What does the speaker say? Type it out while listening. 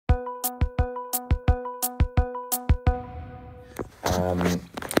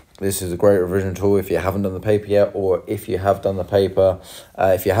This is a great revision tool if you haven't done the paper yet, or if you have done the paper.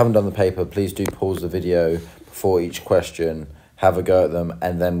 If you haven't done the paper, please do pause the video before each question, have a go at them,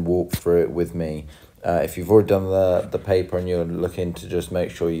 and then walk through it with me. If you've already done the paper and you're looking to just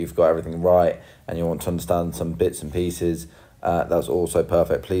make sure you've got everything right and you want to understand some bits and pieces, that's also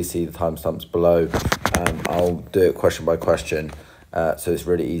perfect. Please see the timestamps below. I'll do it question by question, so it's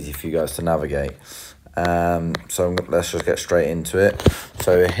really easy for you guys to navigate. So let's just get straight into it.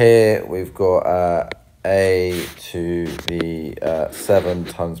 So here we've got a to the 7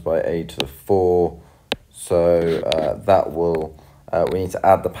 times by a to the 4. So that will, we need to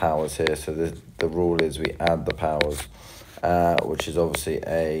add the powers here. So the rule is we add the powers, which is obviously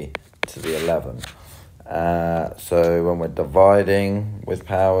a to the 11. So when we're dividing with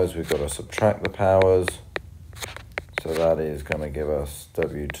powers, we've got to subtract the powers. So that is going to give us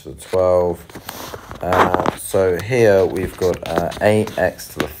w to the 12. So here we've got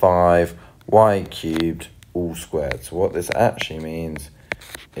 8x to the 5, y cubed, all squared. So what this actually means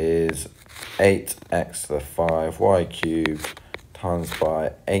is 8x to the 5, y cubed, times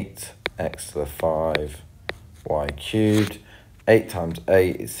by 8x to the 5, y cubed. 8 times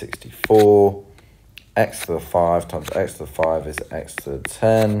 8 is 64. X to the 5 times x to the 5 is x to the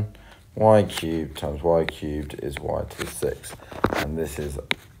 10. Y cubed times y cubed is y to the 6. And this is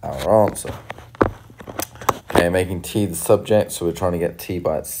our answer. Okay, making t the subject, so we're trying to get t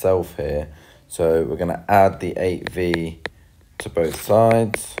by itself here. So we're going to add the 8v to both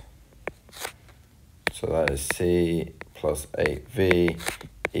sides. So that is c plus 8v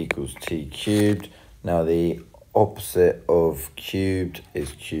equals t cubed. Now the opposite of cubed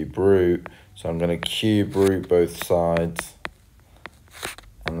is cube root. So I'm going to cube root both sides.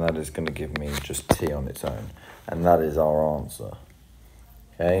 And that is going to give me just t on its own. And that is our answer.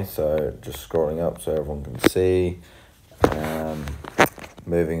 Okay, so just scrolling up so everyone can see.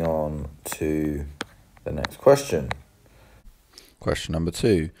 Moving on to the next question. Question number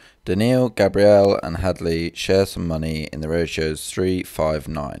 2. Daniil, Gabrielle and Hadley share some money in the ratios 3, 5,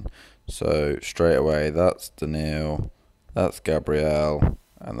 9. So straight away, that's Daniil, that's Gabrielle,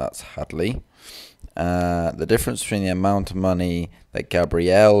 and that's Hadley. The difference between the amount of money that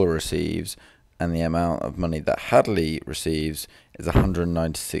Gabrielle receives and the amount of money that Hadley receives is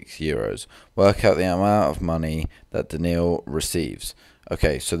 196 euros. Work out the amount of money that Daniil receives.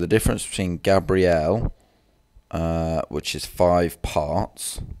 Okay, so the difference between Gabrielle, which is 5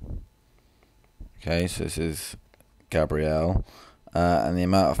 parts. Okay, so this is Gabrielle. And the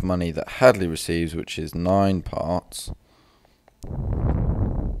amount of money that Hadley receives, which is 9 parts.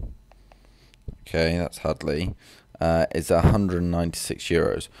 Okay, that's Hadley, is 196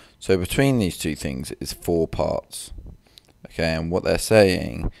 euros. So between these two things is 4 parts. Okay, and what they're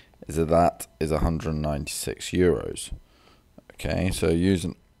saying is that is 196 euros. Okay, so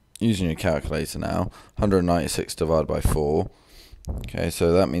using your calculator now, 196 divided by 4. Okay,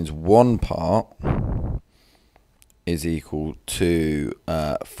 so that means 1 part is equal to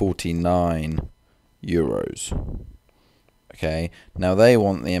 49 euros. Okay, now they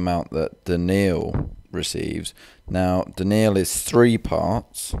want the amount that Daniil receives. Now, Daniil is 3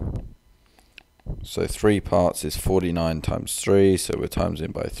 parts. So 3 parts is 49 times 3. So we're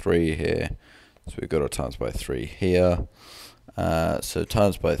timesing by 3 here. So we've got to times by 3 here. So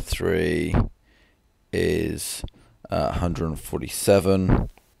times by 3 is 147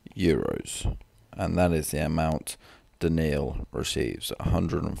 euros. And that is the amount Daniil receives,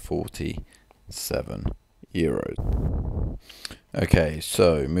 147 euros. Okay,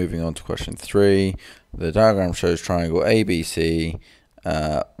 so moving on to question 3. The diagram shows triangle ABC.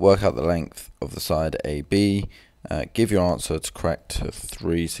 Work out the length of the side AB. Give your answer to correct to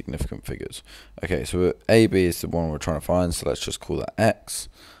 3 significant figures. Okay, so AB is the one we're trying to find, so let's just call that X.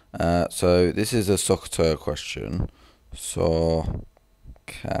 So this is a SOHCAHTOA question. SOHCAHTOA.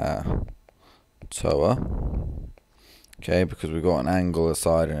 Okay, because we've got an angle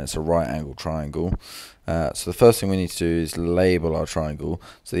aside and it's a right angle triangle. So the first thing we need to do is label our triangle.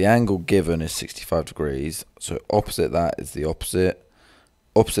 So the angle given is 65 degrees. So opposite that is the opposite.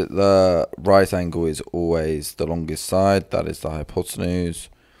 Opposite the right angle is always the longest side. That is the hypotenuse.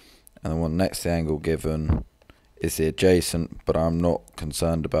 And the one next to the angle given is the adjacent. But I'm not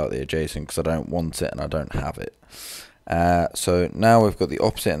concerned about the adjacent because I don't want it and I don't have it. So now we've got the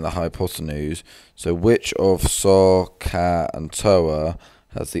opposite and the hypotenuse. So which of SOH, CA and TOA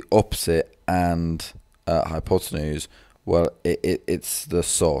has the opposite and hypotenuse? Well, it's the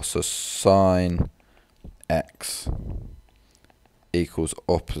SOH. So sine x equals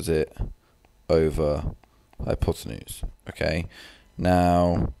opposite over hypotenuse. Okay.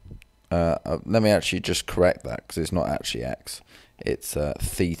 Now, let me actually just correct that because it's not actually x. it's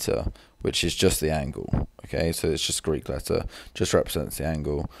theta, which is just the angle. Okay, so it's just Greek letter, just represents the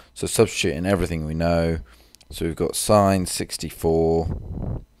angle. So substituting everything we know, so we've got sine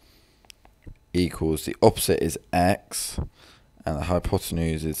 64 equals, the opposite is x, and the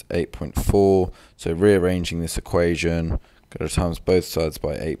hypotenuse is 8.4. So rearranging this equation, going to times both sides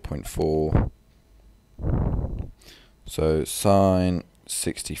by 8.4. So sine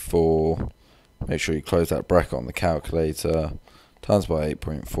 64, make sure you close that bracket on the calculator, times by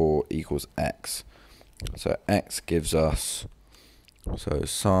 8.4 equals x. So x gives us, so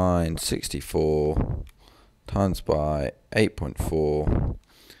sine 64 times by 8.4,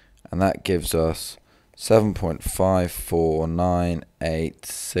 and that gives us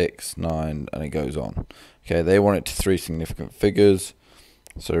 7.549869, and it goes on. Okay, they want it to 3 significant figures,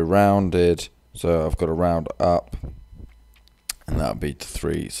 so rounded, so I've got to round up, and that would be to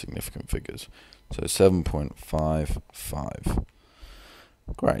 3 significant figures. So 7.55.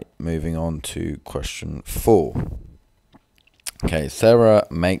 Great, moving on to question 4. Okay, Sarah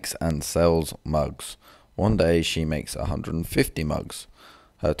makes and sells mugs. One day she makes 150 mugs.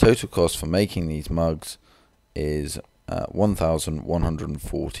 Her total cost for making these mugs is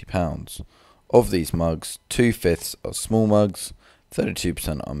 £1,140. Of these mugs, 2/5 are small mugs,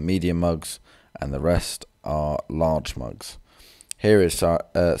 32% are medium mugs, and the rest are large mugs. Here is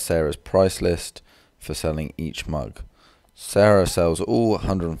Sarah's price list for selling each mug. Sarah sells all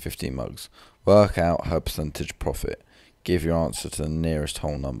 150 mugs. Work out her percentage profit. Give your answer to the nearest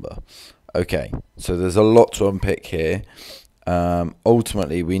whole number. Okay, so there's a lot to unpick here.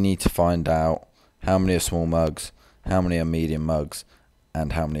 Ultimately, we need to find out how many are small mugs, how many are medium mugs,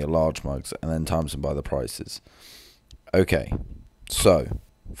 and how many are large mugs, and then times them by the prices. Okay, so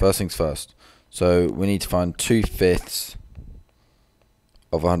first things first. So we need to find 2/5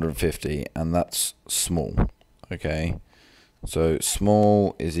 of 150, and that's small. Okay, so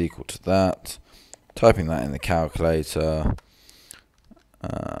small is equal to that. Typing that in the calculator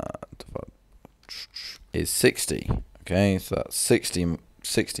is 60. Okay, so that's 60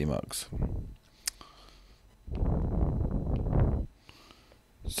 mugs.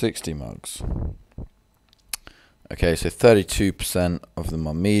 60 mugs. Okay, so 32% of them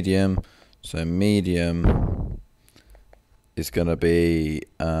are medium. So medium is going to be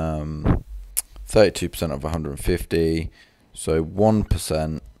 32% of 150. So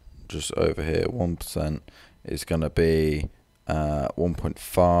 1%, just over here, 1% is going to be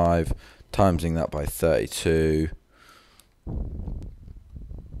 1.5, timesing that by 32.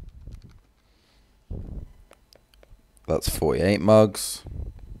 That's 48 mugs.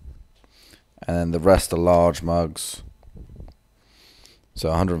 And then the rest are large mugs. So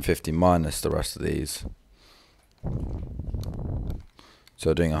 150 minus the rest of these.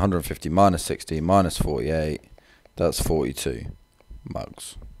 So doing 150 minus 60 minus 48, that's 42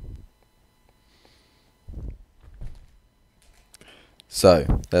 mugs.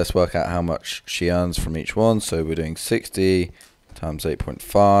 So let's work out how much she earns from each one. So we're doing 60 times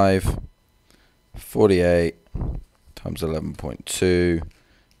 8.5, 48 times 11.2,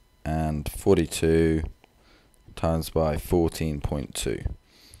 and 42 times by 14.2.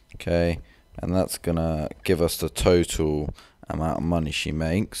 Okay, and that's gonna give us the total amount of money she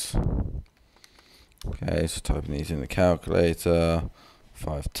makes. Okay, so typing these in the calculator,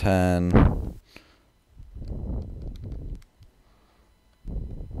 510.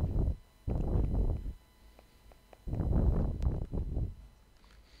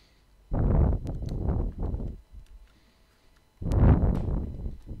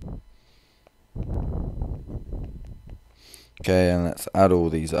 Okay, and let's add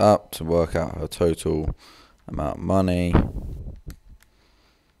all these up to work out her total amount of money.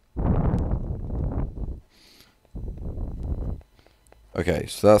 Okay,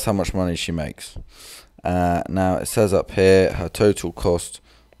 so that's how much money she makes. Now it says up here her total cost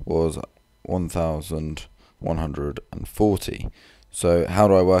was 1,140. So how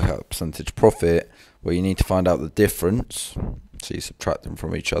do I work out percentage profit? Well, you need to find out the difference. So you subtract them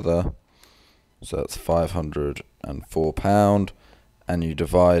from each other. So that's £504, and you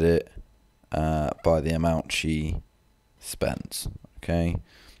divide it by the amount she spends. Okay,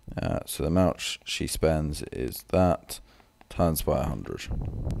 so the amount she spends is that times by 100.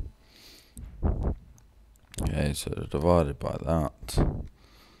 Okay, so divided by that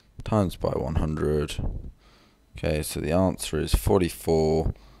times by 100. Okay, so the answer is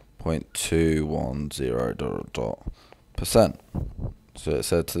 44.210%. So it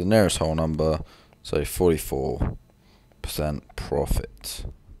said to the nearest whole number, so 44% profit,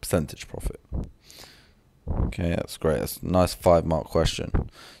 percentage profit. Okay, that's great. That's a nice 5-mark question.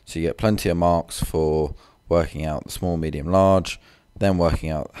 So you get plenty of marks for working out the small, medium, large, then working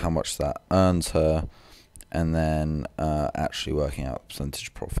out how much that earns her, and then actually working out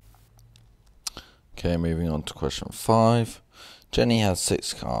percentage profit. Okay, moving on to question 5. Jenny has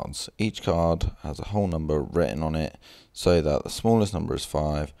 6 cards. Each card has a whole number written on it, so that the smallest number is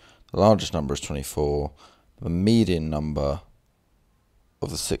 5, the largest number is 24, the median number of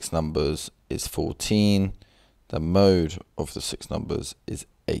the 6 numbers is 14, the mode of the 6 numbers is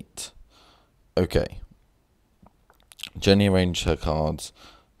 8. Okay. Jenny arranged her cards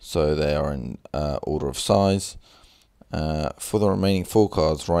so they are in order of size. For the remaining 4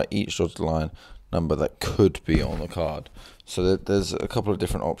 cards, write each dotted line number that could be on the card. So there's a couple of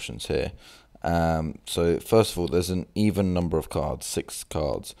different options here. So first of all, there's an even number of cards, 6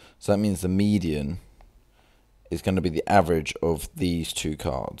 cards. So that means the median is going to be the average of these 2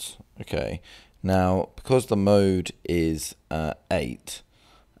 cards. Okay. Now, because the mode is 8,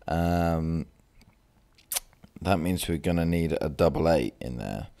 that means we're going to need a double 8 in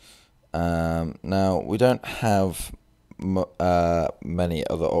there. Now, we don't have many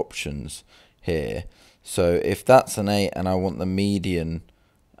other options here. So if that's an 8 and I want the median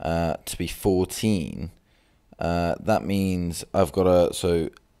to be 14, that means I've got to,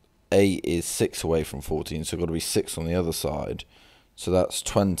 so 8 is 6 away from 14, so I've got to be 6 on the other side. So that's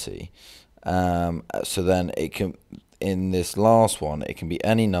 20. So then it can, in this last one, it can be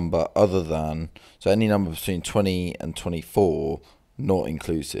any number other than, so any number between 20 and 24, not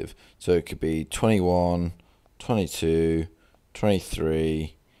inclusive. So it could be 21, 22,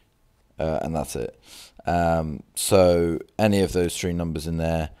 23, and that's it. So any of those 3 numbers in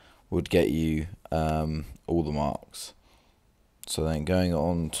there would get you all the marks. So then going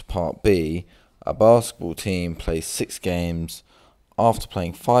on to part B, a basketball team plays 6 games. After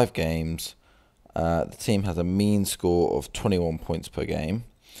playing 5 games, the team has a mean score of 21 points per game.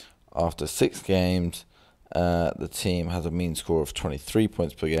 After 6 games, the team has a mean score of 23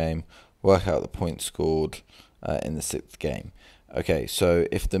 points per game. Work out the points scored in the 6th game. Okay, so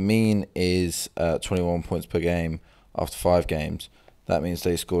if the mean is 21 points per game after 5 games, that means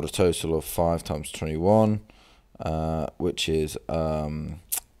they scored a total of 5 times 21, which is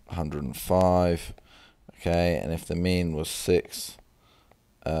 105. Okay, and if the mean was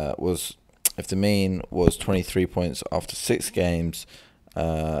 23 points after 6 games,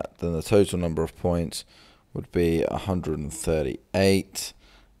 then the total number of points would be 138.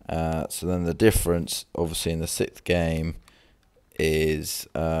 So then the difference, obviously, in the 6th game is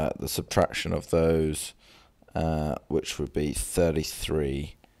the subtraction of those, which would be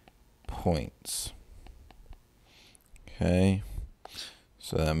 33 points. Okay,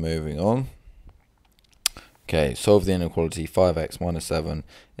 so then moving on. Okay, solve the inequality 5x minus 7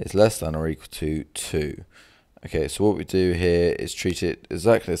 is less than or equal to 2. Okay, so what we do here is treat it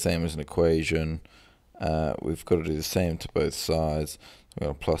exactly the same as an equation. We've got to do the same to both sides. We're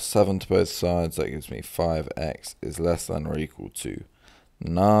going to plus 7 to both sides. That gives me 5x is less than or equal to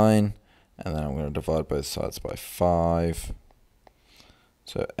 9. And then I'm going to divide both sides by 5.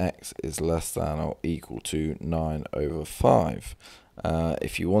 So x is less than or equal to 9 over 5.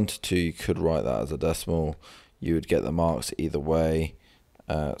 If you wanted to, you could write that as a decimal. You would get the marks either way.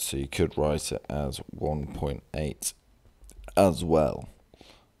 So you could write it as 1.8 as well.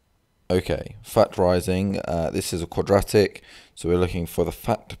 Okay, factorizing. This is a quadratic, so we're looking for the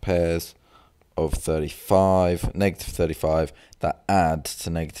factor pairs of 35, negative 35, that add to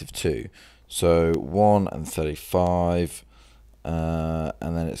negative 2. So 1 and 35, and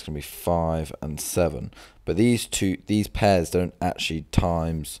then it's going to be 5 and 7. But these pairs don't actually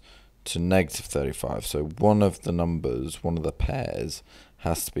times to negative 35. So one of the pairs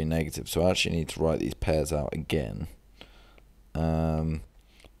has to be negative. So I actually need to write these pairs out again.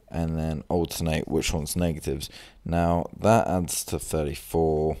 And then alternate which one's negatives. Now that adds to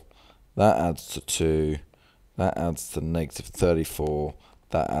 34, that adds to 2, that adds to negative 34,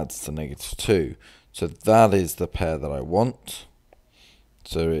 that adds to negative 2. So that is the pair that I want.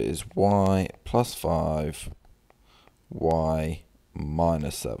 So it is y plus 5, y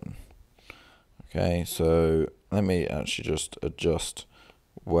minus 7. Okay, so let me actually just adjust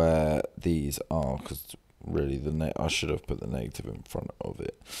where these are, because really I should have put the negative in front of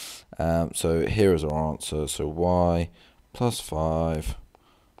it. So here is our answer. So y plus 5,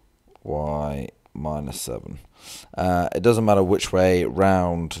 y minus 7. It doesn't matter which way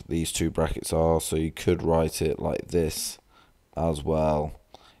round these 2 brackets are, so you could write it like this as well.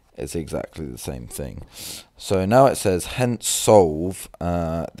 It's exactly the same thing. So now it says, hence solve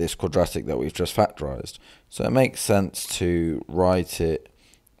this quadratic that we've just factorized. So it makes sense to write it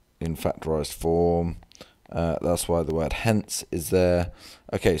in factorized form. That's why the word hence is there.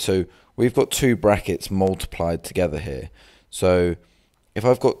 Okay, so we've got two brackets multiplied together here. So if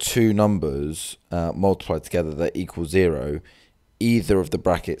I've got two numbers multiplied together that equal 0, either of the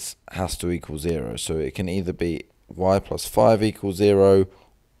brackets has to equal 0. So it can either be y plus 5 equals 0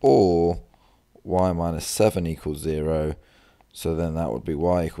 or y minus 7 equals 0. So then that would be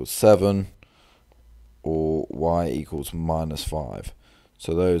y equals 7 or y equals minus 5.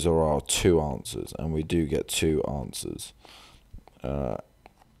 So those are our two answers, and we do get two answers,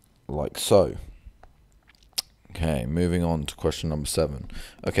 like so. Okay, moving on to question number 7.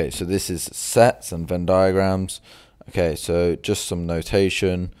 Okay, so this is sets and Venn diagrams. Okay, so just some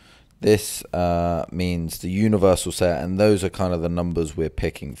notation. This means the universal set, and those are kind of the numbers we're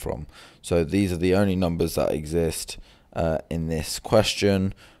picking from. So these are the only numbers that exist in this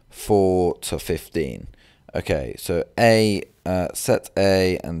question, 4 to 15. Okay, so set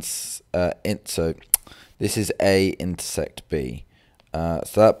A and so this is A intersect B. So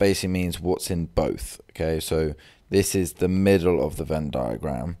that basically means what's in both. Okay, so this is the middle of the Venn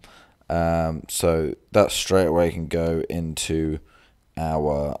diagram. So that straight away can go into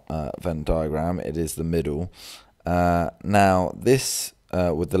our Venn diagram. It is the middle. Now this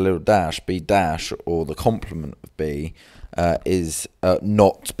with the little dash, B dash, or the complement of B, is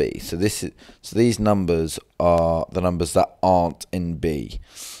not B. So these numbers are the numbers that aren't in B.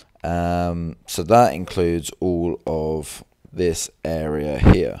 So that includes all of this area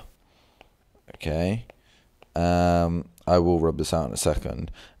here. Okay. I will rub this out in a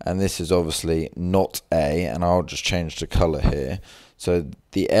second, and this is obviously not A, and I'll just change the color here. So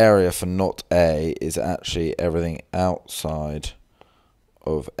the area for not A is actually everything outside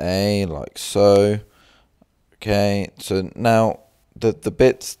of A, like so. Okay, so now the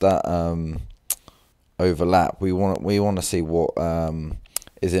bits that overlap, we want to see what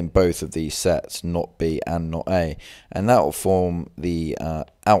is in both of these sets, not B and not A, and that will form the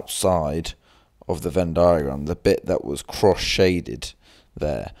outside of the Venn diagram, the bit that was cross shaded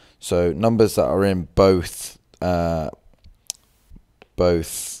there. So numbers that are in both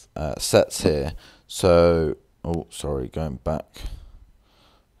sets here. So going back,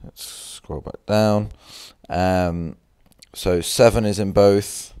 let's scroll back down. So 7 is in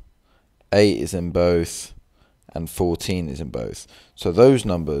both, 8 is in both, and 14 is in both. So those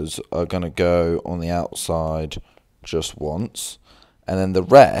numbers are going to go on the outside just once, and then the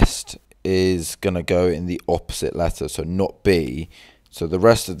rest is going to go in the opposite letter, so not B. So the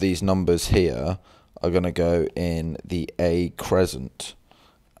rest of these numbers here are going to go in the A crescent,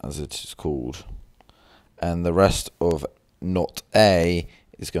 as it is called, and the rest of not A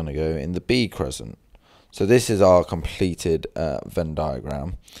is going to go in the B crescent. So this is our completed Venn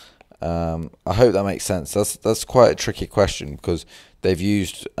diagram. I hope that makes sense. That's quite a tricky question because they've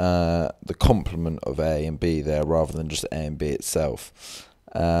used the complement of A and B there rather than just A and B itself.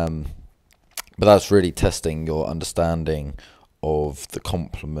 But that's really testing your understanding of the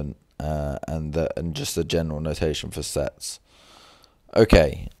complement and just the general notation for sets.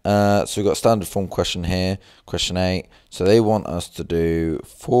 Okay, so we've got a standard form question here, question 8. So they want us to do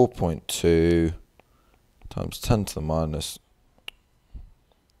 4.2 times 10 to the minus,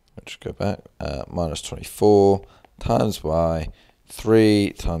 let's go back, minus 24 times by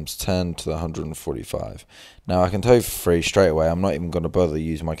 3 times 10 to the 145. Now I can tell you for free straight away, I'm not even going to bother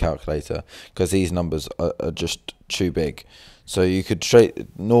using my calculator because these numbers are just too big. So you could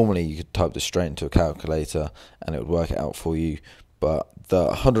normally you could type this straight into a calculator and it would work it out for you, but the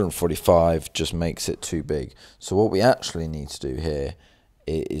 145 just makes it too big. So what we actually need to do here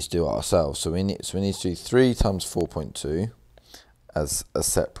is do it ourselves. So we need to do 3 times 4.2 as a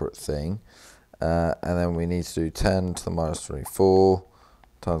separate thing. And then we need to do 10 to the minus 24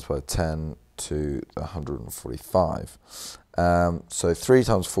 times by 10 to the 145. So 3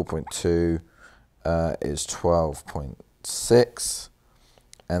 times 4.2 is 12.6.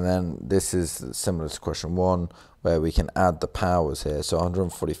 And then this is similar to question 1, where we can add the powers here. So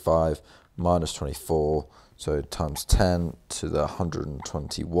 145 minus 24, so times 10 to the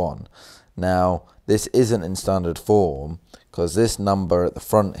 121. Now, this isn't in standard form because this number at the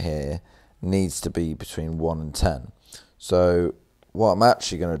front here needs to be between 1 and 10. So what I'm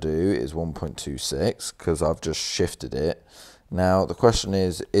actually going to do is 1.26 because I've just shifted it. Now the question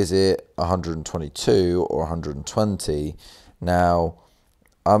is it 122 or 120? Now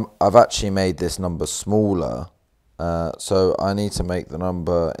I've actually made this number smaller, so I need to make the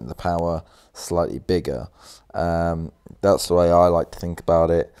number in the power slightly bigger. That's the way I like to think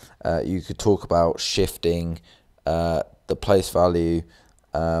about it. You could talk about shifting the place value,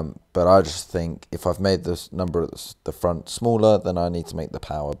 but I just think if I've made this number at the front smaller, then I need to make the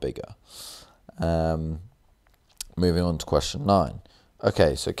power bigger. Moving on to question 9.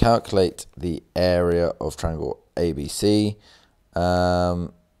 Okay, so calculate the area of triangle ABC.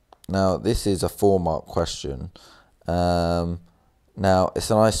 Now, this is a 4-mark question. Now,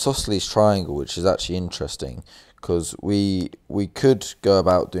 it's an isosceles triangle, which is actually interesting because we could go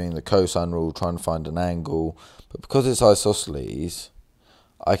about doing the cosine rule, trying to find an angle, but because it's isosceles,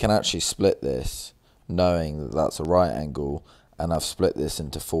 I can actually split this knowing that that's a right angle, and I've split this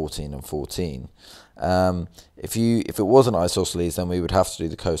into 14 and 14. If it wasn't isosceles, then we would have to do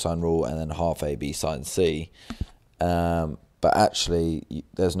the cosine rule and then half AB sine C. But actually,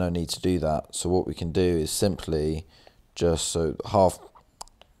 there's no need to do that. So what we can do is simply just so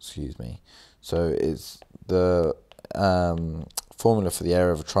it's the formula for the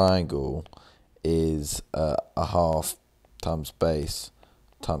area of a triangle is a half times base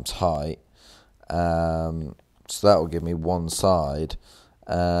times height. So that will give me one side.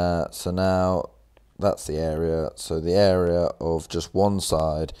 So now that's the area. So the area of just one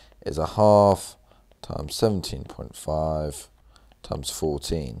side is a half times 17.5 times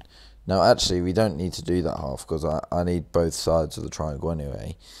 14. Now actually we don't need to do that half because I need both sides of the triangle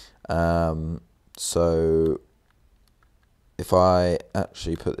anyway. So if I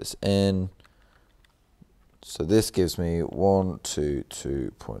actually put this in, so this gives me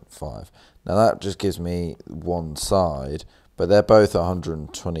 122.5. Now that just gives me one side, but they're both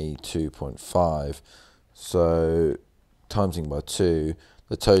 122.5. So timesing by 2,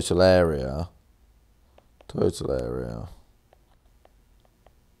 the total area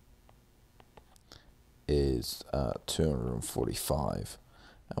is 245.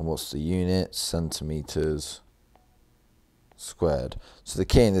 And what's the unit? Centimeters squared. So the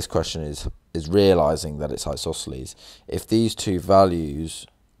key in this question is realizing that it's isosceles. If these two values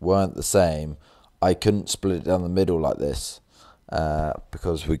weren't the same, I couldn't split it down the middle like this,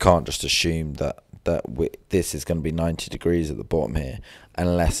 because we can't just assume that this is going to be 90 degrees at the bottom here,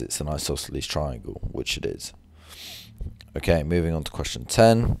 unless it's an isosceles triangle, which it is. Okay, moving on to question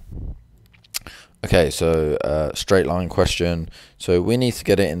 10. Okay, so straight line question. So we need to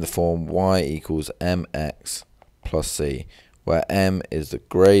get it in the form y equals mx plus c, where m is the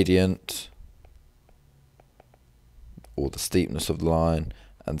gradient or the steepness of the line,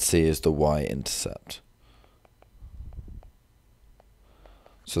 and c is the y-intercept.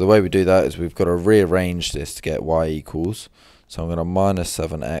 So the way we do that is we've got to rearrange this to get y equals. So I'm going to minus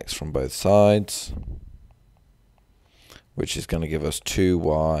 7x from both sides, which is going to give us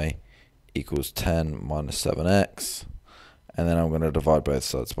 2y equals 10 minus 7x. And then I'm going to divide both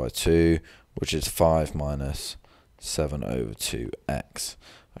sides by 2, which is 5 minus 7 over 2x.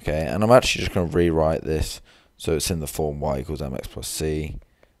 Okay, and I'm actually just going to rewrite this so it's in the form y equals mx plus c.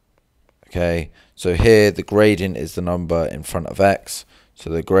 Okay, so here the gradient is the number in front of x, so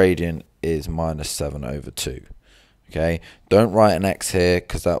the gradient is minus 7 over 2. Okay, don't write an x here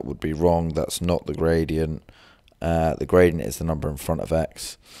because that would be wrong. That's not the gradient. The gradient is the number in front of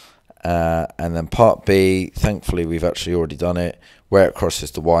x. And then part B, thankfully we've actually already done it, where it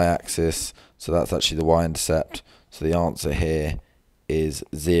crosses the y-axis, so that's actually the y-intercept. So the answer here is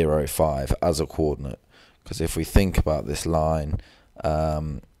 0, 5 as a coordinate, because if we think about this line,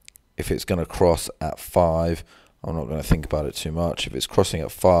 if it's going to cross at 5, I'm not going to think about it too much. If it's crossing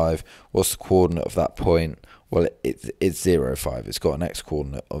at 5, what's the coordinate of that point? Well, it's 0, 5. It's got an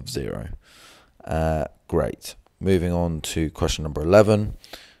x-coordinate of 0. Great. Moving on to question number 11.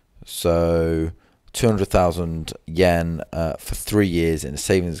 So 200,000 yen for 3 years in a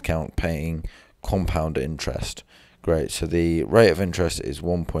savings account paying compound interest. Great. So the rate of interest is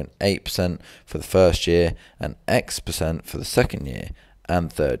 1.8% for the first year and X% for the second year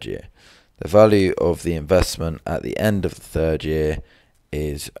and third year. The value of the investment at the end of the third year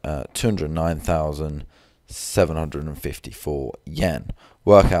is 209,754 yen.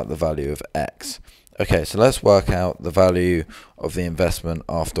 Work out the value of X. Okay, so let's work out the value of the investment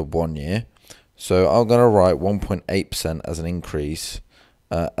after 1 year. So I'm going to write 1.8% as an increase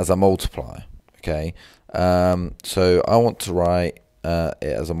as a multiplier. Okay, so I want to write it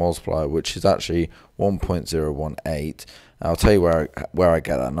as a multiplier, which is actually 1.018. I'll tell you where I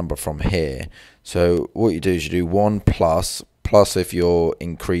get that number from here. So what you do is you do 1 plus if you're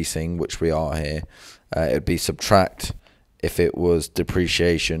increasing, which we are here. It would be subtract if it was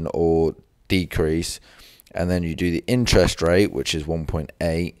depreciation or decrease, and then you do the interest rate, which is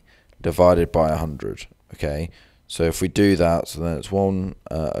 1.8 divided by 100. Okay, so if we do that, so then it's 1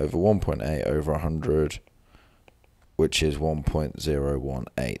 over 1.8 over 100, which is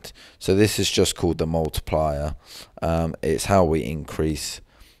 1.018. So this is just called the multiplier. It's how we increase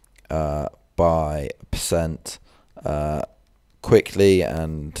by percent quickly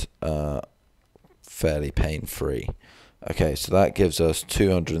and fairly pain-free. Okay, so that gives us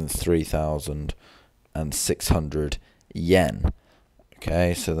 203,600 yen.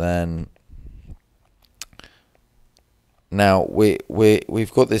 Okay, so then now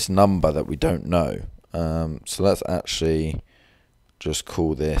we've got this number that we don't know. So let's actually just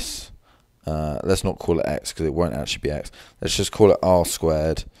call this. Let's not call it x because it won't actually be x. Let's just call it r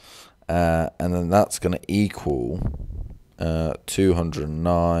squared, and then that's going to equal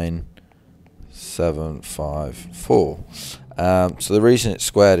 209,754. So the reason it's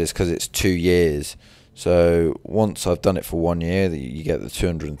squared is because it's 2 years. So once I've done it for 1 year, you get the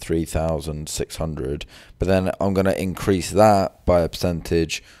 203,600. But then I'm going to increase that by a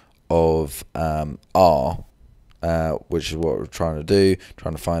percentage of r, which is what we're trying to do,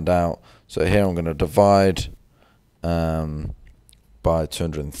 trying to find out. So here I'm going to divide by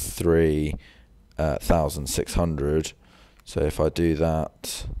 203,600. So if I do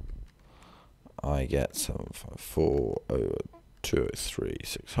that, I get 754 over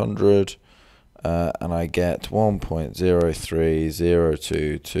 203,600. And I get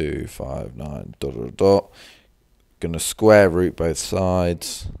 1.0302259 ... Going to square root both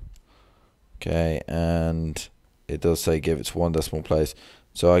sides. Okay, and it does say give it to one decimal place.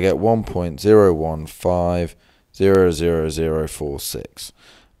 So I get 1.015000046.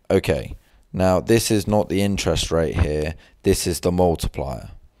 Okay, now this is not the interest rate here. This is the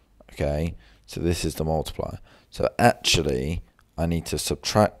multiplier. Okay, so this is the multiplier. So actually, I need to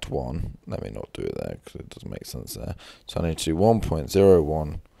subtract 1. Let me not do it there because it doesn't make sense there. So I need to do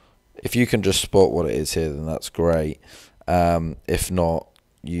 1.01. If you can just spot what it is here, then that's great. If not,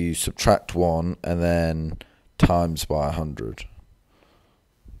 you subtract 1 and then times by 100.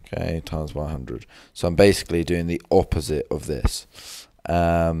 Okay, times by 100. So I'm basically doing the opposite of this,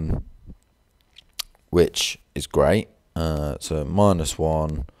 which is great. So minus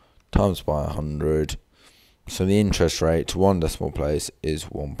 1 times by 100. So the interest rate to one decimal place is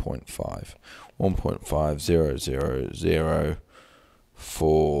 1.5. 1.500459 ...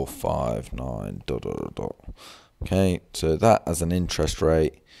 Okay, so that as an interest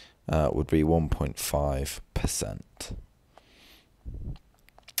rate would be 1.5%.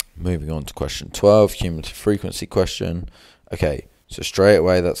 Moving on to question 12, cumulative frequency question. Okay, so straight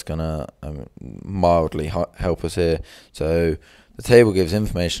away that's going to mildly help us here. So the table gives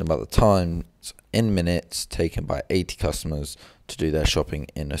information about the times in minutes taken by 80 customers to do their shopping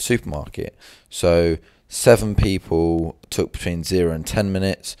in a supermarket. So 7 people took between 0 and 10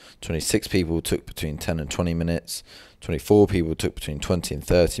 minutes, 26 people took between 10 and 20 minutes, 24 people took between 20 and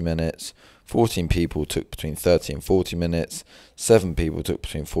 30 minutes, 14 people took between 30 and 40 minutes, 7 people took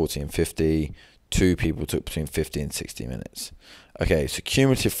between 40 and 50, 2 people took between 50 and 60 minutes. Okay, so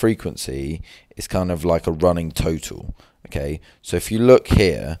cumulative frequency is kind of like a running total. Okay, so if you look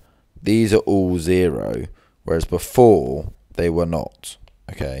here, these are all 0, whereas before they were not.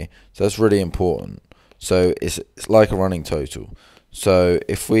 Okay, so that's really important. So it's like a running total. So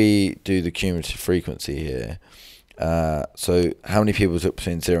if we do the cumulative frequency here, so how many people took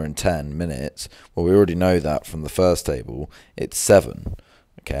between 0 and 10 minutes? Well, we already know that from the first table. It's 7.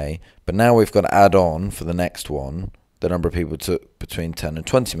 Okay, but now we've got to add on for the next one the number of people took between 10 and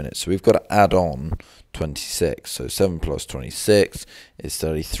 20 minutes. So we've got to add on 26. So 7 plus 26 is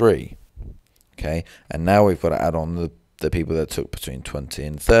 33. Okay, and now we've got to add on the people that took between 20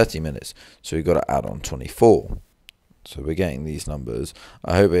 and 30 minutes. So we've got to add on 24. So we're getting these numbers.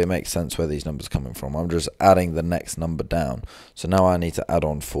 I hope it makes sense where these numbers are coming from. I'm just adding the next number down. So now I need to add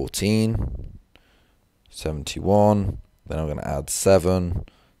on 14, 71, then I'm going to add 7,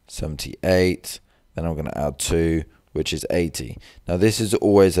 78, then I'm going to add 2, which is 80. Now this is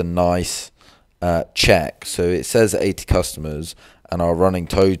always a nice check. So it says 80 customers and our running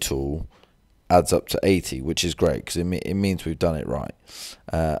total adds up to 80, which is great because it means we've done it right,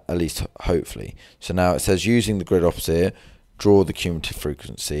 at least hopefully. So now it says using the grid opposite, draw the cumulative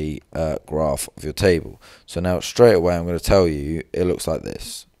frequency graph of your table. So now straight away I'm going to tell you it looks like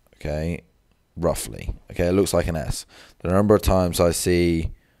this, okay, roughly. Okay, it looks like an S. The number of times I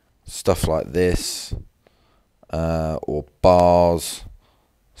see stuff like this, or bars,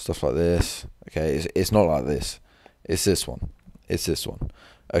 stuff like this, okay, it's not like this. It's this one. It's this one.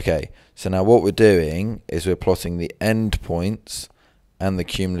 Okay, so now what we're doing is we're plotting the end points and the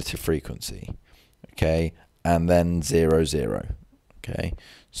cumulative frequency, okay, and then 0, 0, okay.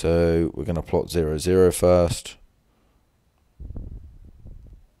 So we're going to plot 0, 0 first.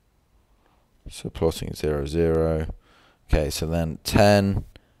 So plotting 0, 0. Okay, so then 10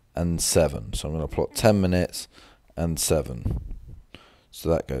 and 7. So I'm going to plot 10 minutes and 7. So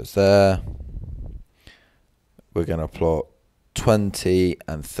that goes there. We're going to plot 20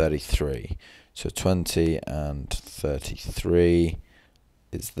 and 33. So 20 and 33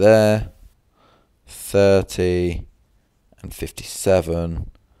 is there. 30 and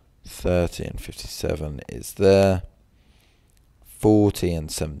 57. 30 and 57 is there. 40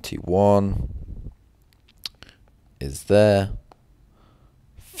 and 71 is there.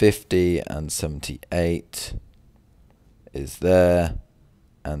 50 and 78 is there.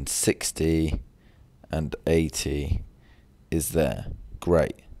 And 60 and 80 is there.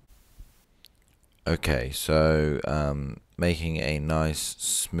 Great. Okay, so making a nice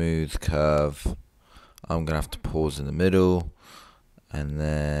smooth curve. I'm going to have to pause in the middle, and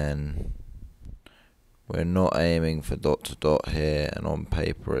then we're not aiming for dot to dot here, and on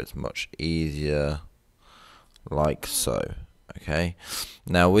paper it's much easier like so. Okay,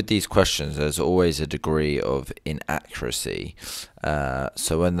 now with these questions there's always a degree of inaccuracy,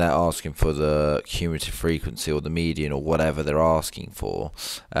 so when they're asking for the cumulative frequency or the median or whatever they're asking for,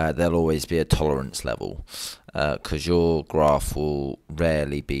 there'll always be a tolerance level, because your graph will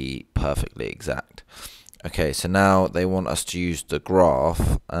rarely be perfectly exact. Okay, so now they want us to use the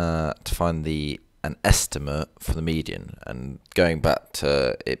graph to find an estimate for the median, and going back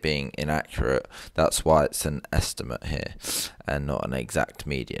to it being inaccurate, that's why it's an estimate here and not an exact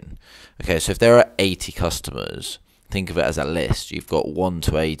median. Okay, so if there are 80 customers, think of it as a list. You've got 1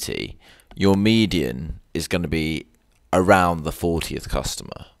 to 80. Your median is going to be around the 40th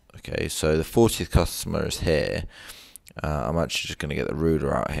customer. Okay, so the 40th customer is here. I'm actually just going to get the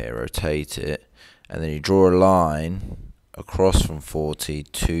ruler out here, rotate it, and then you draw a line across from 40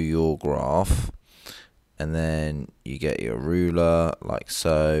 to your graph. And then you get your ruler like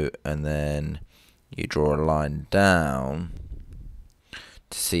so, and then you draw a line down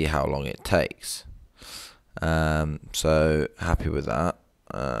to see how long it takes. So happy with that.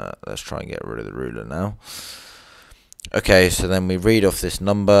 Let's try and get rid of the ruler now. Okay, so then we read off this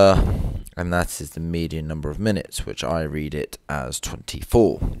number, and that is the median number of minutes, which I read it as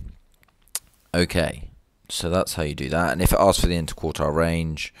 24. Okay. So that's how you do that. And if it asks for the interquartile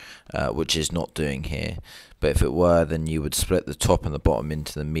range, which is not doing here, but if it were, then you would split the top and the bottom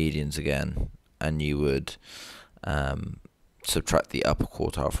into the medians again, and you would subtract the upper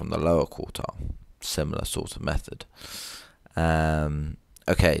quartile from the lower quartile. Similar sort of method.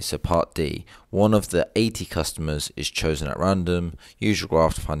 Okay, so part D. One of the 80 customers is chosen at random. Use your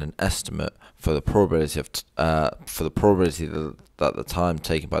graph to find an estimate for the probability of that the time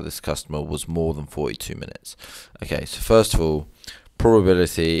taken by this customer was more than 42 minutes. Okay, so first of all,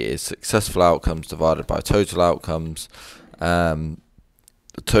 probability is successful outcomes divided by total outcomes. The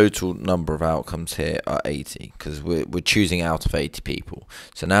total number of outcomes here are 80, because we're choosing out of 80 people.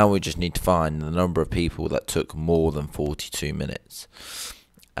 So now we just need to find the number of people that took more than 42 minutes.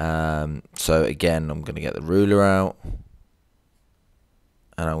 So again, I'm going to get the ruler out,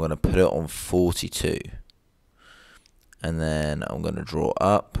 and I'm going to put it on 42. And then I'm going to draw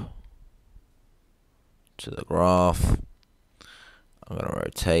up to the graph. I'm going to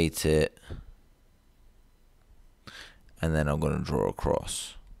rotate it. And then I'm going to draw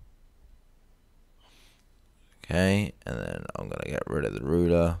across. Okay, and then I'm going to get rid of the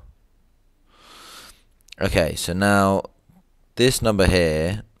ruler. Okay, so now this number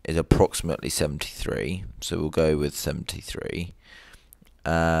here is approximately 73. So we'll go with 73.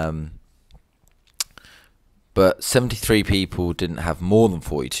 But 73 people didn't have more than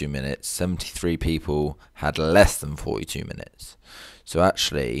 42 minutes. 73 people had less than 42 minutes. So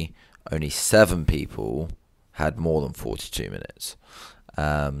actually, only 7 people had more than 42 minutes.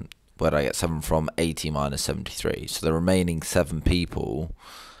 Where do I get 7 from? 80 minus 73. So the remaining 7 people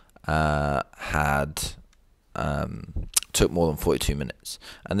took more than 42 minutes.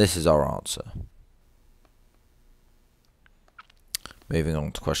 And this is our answer. Moving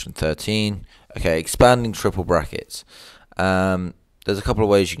on to question 13. Okay, expanding triple brackets. There's a couple of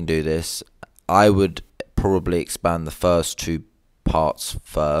ways you can do this. I would probably expand the first 2 parts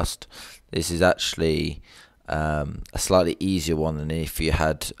first. This is actually a slightly easier one than if you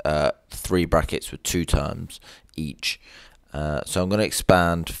had 3 brackets with 2 terms each. So I'm going to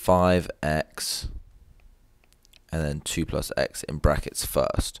expand 5x and then 2 plus x in brackets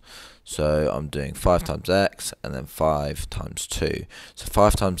first. So I'm doing 5 times x and then 5 times 2. So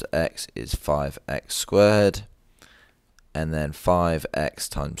 5 times x is 5x squared, and then 5x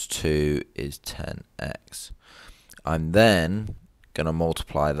times 2 is 10x. I'm then going to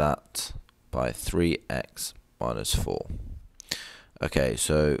multiply that by 3x minus 4. Okay,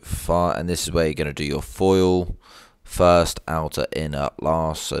 so and this is where you're going to do your FOIL. First, outer, inner,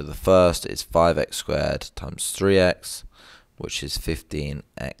 last. So the first is 5x squared times 3x, which is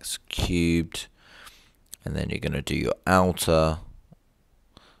 15x cubed. And then you're going to do your outer.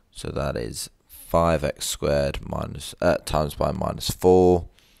 So that is 5x squared minus times by minus 4,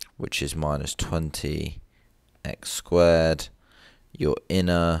 which is minus 20x squared. Your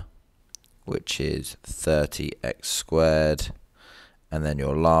inner, which is 30x squared, and then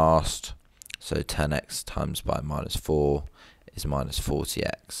your last, so 10x times by minus 4 is minus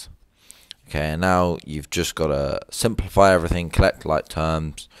 40x. Okay, and now you've just got to simplify everything, collect like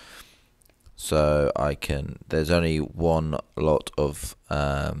terms. So there's only one lot of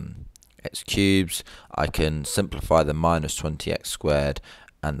x cubes. I can simplify the minus 20x squared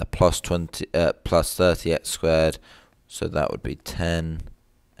and the plus 30x squared. So that would be 10x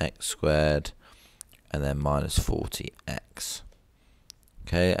squared and then minus 40x.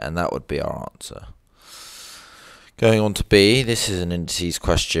 Okay, and that would be our answer. Going on to B, this is an indices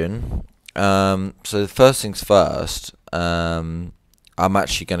question. So the first things first, I'm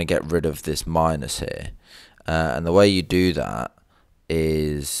actually going to get rid of this minus here. And the way you do that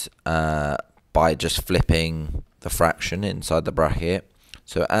is by just flipping the fraction inside the bracket.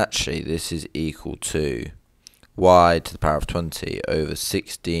 So actually this is equal to y to the power of 20 over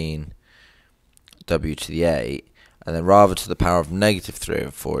 16 w to the 8. And then rather to the power of negative 3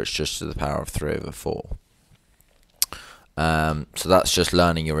 over 4, it's just to the power of 3 over 4. So that's just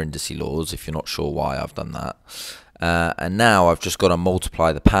learning your indice laws, if you're not sure why I've done that. And now I've just got to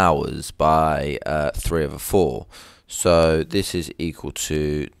multiply the powers by 3 over 4. So this is equal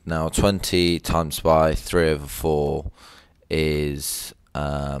to, now 20 times by 3 over 4 is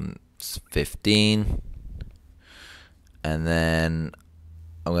 15. And then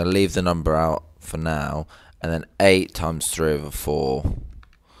I'm going to leave the number out for now. And then 8 times 3 over 4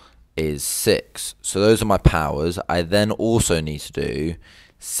 is 6. So those are my powers. I then also need to do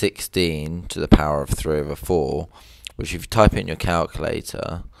 16 to the power of 3 over 4, which if you type it in your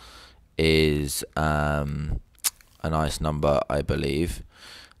calculator is a nice number, I believe,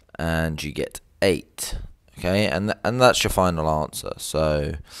 and you get 8. Okay, and that's your final answer.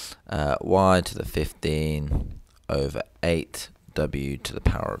 So y to the 15 over 8w to the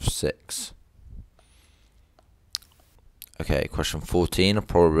power of 6. Okay, question 14, a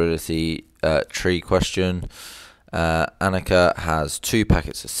probability tree question. Annika has 2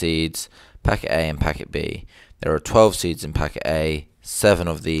 packets of seeds, packet A and packet B. There are 12 seeds in packet A, 7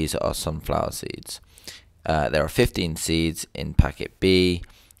 of these are sunflower seeds. There are 15 seeds in packet B,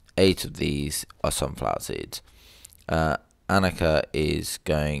 8 of these are sunflower seeds. Annika is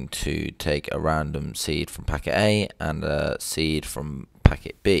going to take a random seed from packet A and a seed from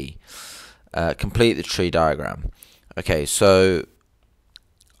packet B. Complete the tree diagram. Okay, so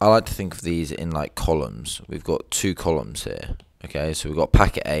I like to think of these in like columns. We've got 2 columns here. Okay, so we've got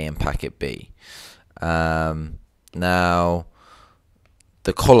packet A and packet B. Now,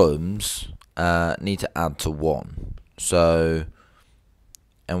 the columns need to add to 1. So,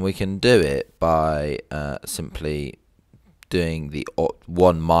 and we can do it by simply doing the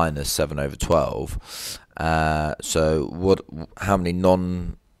 1 minus 7 over 12. So, how many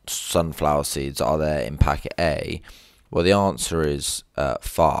non-sunflower seeds are there in packet A? Well, the answer is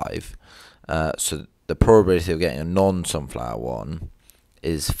 5. So the probability of getting a non-sunflower one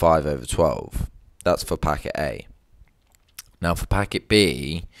is 5 over 12. That's for packet A. Now for packet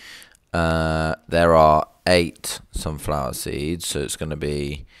B, there are 8 sunflower seeds, so it's going to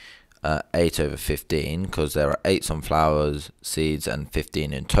be 8 over 15, because there are 8 sunflower seeds and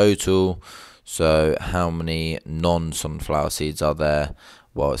 15 in total. So how many non-sunflower seeds are there?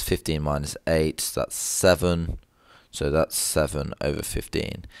 Well, it's 15 minus 8, so that's 7. So that's 7 over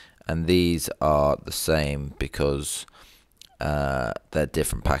 15. And these are the same because they're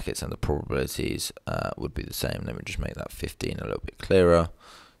different packets and the probabilities would be the same. Let me just make that 15 a little bit clearer.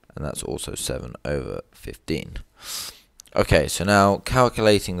 And that's also 7 over 15. Okay, so now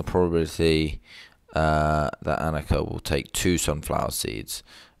calculating the probability that Annika will take 2 sunflower seeds.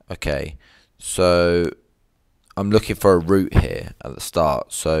 Okay, so I'm looking for a root here at the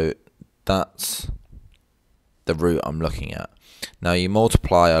start. So that's the root I'm looking at. Now you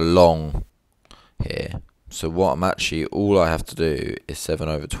multiply along here. So what all I have to do is 7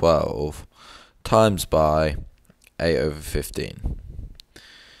 over 12 times by 8 over 15.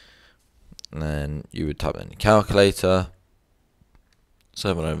 And then you would type in your calculator.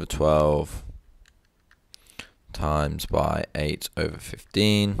 7 over 12 times by 8 over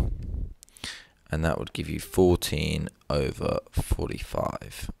 15. And that would give you 14 over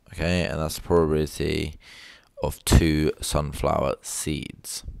 45. Okay, and that's the probability of 2 sunflower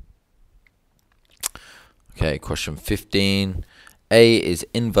seeds. Okay, question 15. A is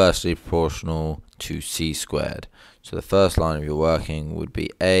inversely proportional to C squared. So the first line of your working would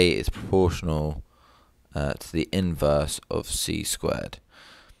be A is proportional to the inverse of C squared.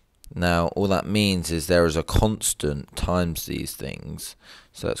 Now all that means is there is a constant times these things,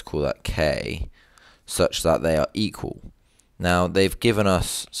 so let's call that k, such that they are equal. Now they've given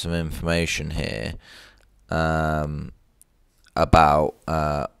us some information here about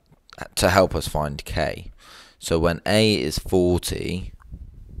to help us find k. So when a is 40,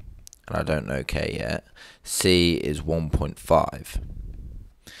 and I don't know k yet, c is 1.5.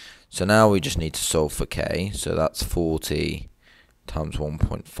 So now we just need to solve for k, so that's 40 times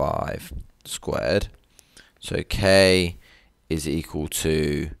 1.5 squared. So k is equal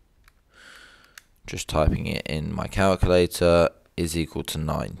to, just typing it in my calculator, is equal to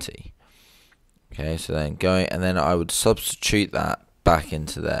 90. Okay, so then and then I would substitute that back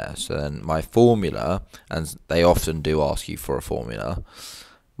into there. So then my formula, and they often do ask you for a formula,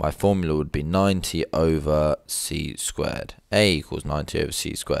 my formula would be 90 over c squared. A equals 90 over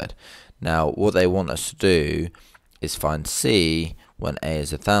c squared. Now what they want us to do is find c when a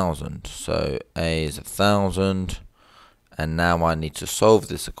is 1,000. So a is 1,000, and now I need to solve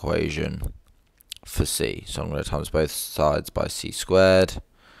this equation for c. So I'm going to times both sides by c squared.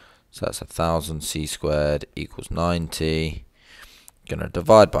 So that's 1,000 c squared equals 90. Going to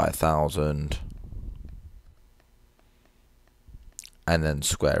divide by 1,000, and then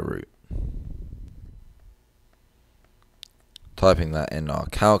square root. Typing that in our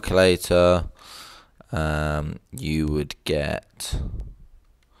calculator, you would get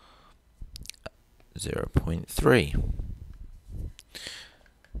 0.3.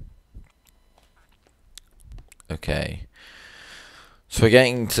 Okay, so we're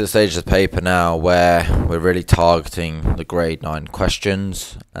getting to the stage of the paper now where we're really targeting the grade 9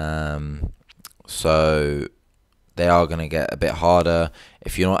 questions. So they are going to get a bit harder.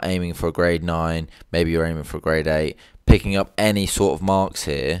 If you're not aiming for a grade 9, maybe you're aiming for a grade 8, picking up any sort of marks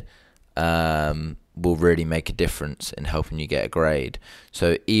here will really make a difference in helping you get a grade.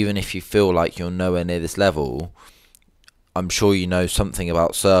 So even if you feel like you're nowhere near this level, I'm sure you know something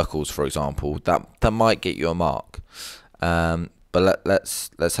about circles, for example, that might get you a mark. But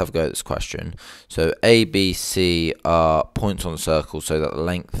let's have a go at this question. So A, B, C are points on the circle, so that the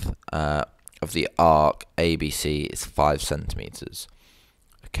length of the arc ABC is 5 centimeters.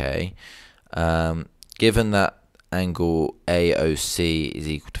 Okay. Given that angle AOC is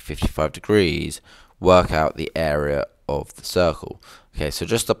equal to 55 degrees, work out the area of the circle. Okay, so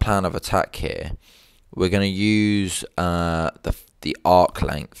just a plan of attack here. We're going to use the arc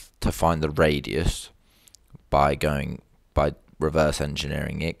length to find the radius by reverse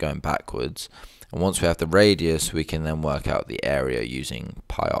engineering it, going backwards. And once we have the radius, we can then work out the area using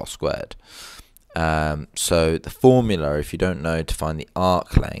pi r squared. So the formula, if you don't know, to find the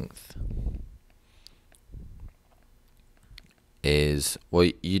arc length is, well,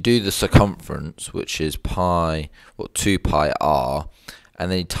 you do the circumference, which is 2 pi r,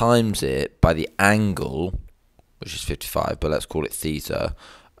 and then you times it by the angle, which is 55, but let's call it theta,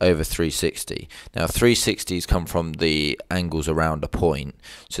 over 360. Now 360s come from the angles around a point,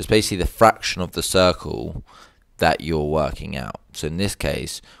 so it's basically the fraction of the circle that you're working out. So in this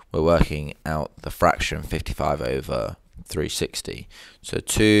case, we're working out the fraction 55 over 360. So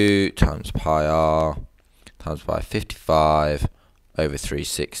 2 times pi r times by 55 over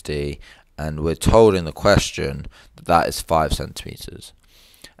 360, and we're told in the question that that is 5 centimeters.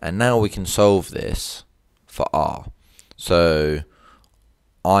 And now we can solve this for r. So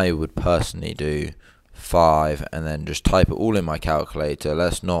I would personally do 5 and then just type it all in my calculator.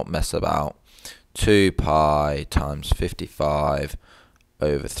 Let's not mess about. 2 pi times 55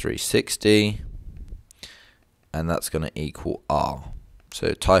 over 360, and that's going to equal r.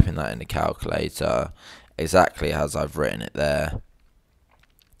 So typing that in the calculator exactly as I've written it there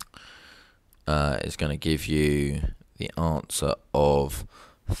is going to give you the answer of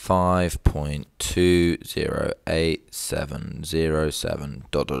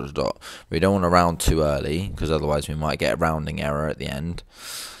 5.208707 ... We don't want to round too early because otherwise we might get a rounding error at the end.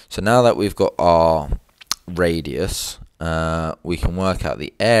 So now that we've got our radius, we can work out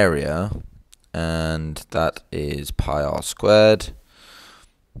the area, and that is pi r squared.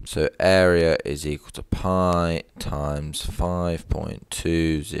 So area is equal to pi times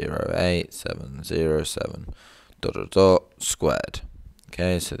 5.208707 ... squared.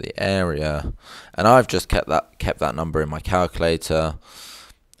 Okay, so the area, and I've just kept that number in my calculator,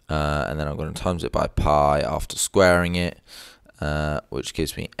 and then I'm going to times it by pi after squaring it, which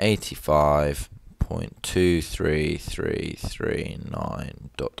gives me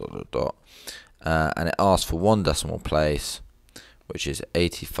 85.23339 ... and it asks for one decimal place, which is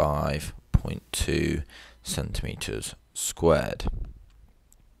 85.2 centimeters squared.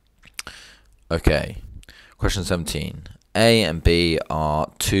 Okay, question 17. A and B are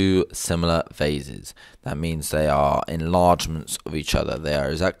two similar vases. That means they are enlargements of each other. They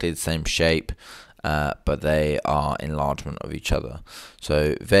are exactly the same shape, but they are enlargement of each other.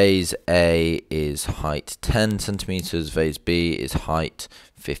 So vase A is height 10 centimeters, vase B is height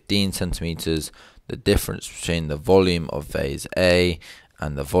 15 centimeters. The difference between the volume of vase A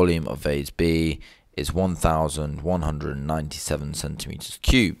and the volume of vase B is 1,197 centimeters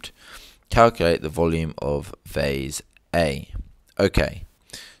cubed. Calculate the volume of vase A. Okay,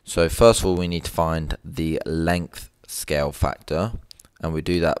 so first of all we need to find the length scale factor, and we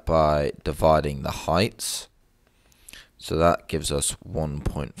do that by dividing the heights. So that gives us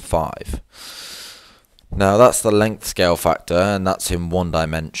 1.5. Now that's the length scale factor, and that's in one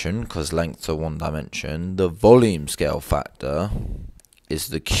dimension because lengths are one dimension. The volume scale factor is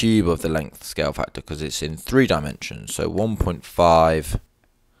the cube of the length scale factor because it's in 3 dimensions. So 1.5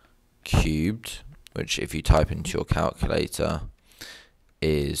 cubed, which if you type into your calculator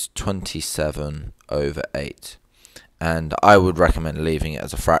is 27/8. And I would recommend leaving it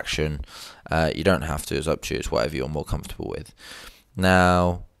as a fraction. You don't have to, it's up to you, it's whatever you're more comfortable with.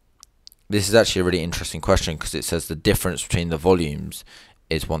 Now, this is actually a really interesting question because it says the difference between the volumes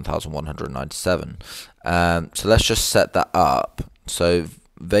is 1,197. So let's just set that up. So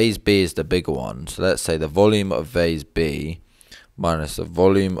vase B is the bigger one. So let's say the volume of vase B minus the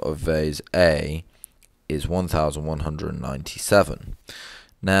volume of vase A is 1,197.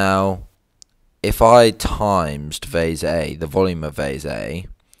 Now, if I times vase A, the volume of vase A,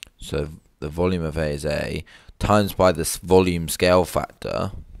 so the volume of vase A times by this volume scale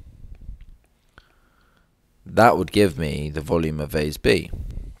factor, that would give me the volume of vase B.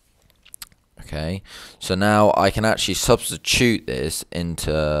 Okay, so now I can actually substitute this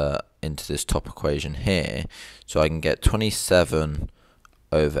into this top equation here, so I can get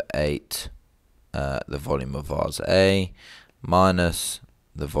 27/8 the volume of vase A minus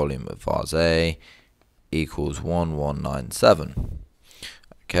the volume of vase A equals 1,197.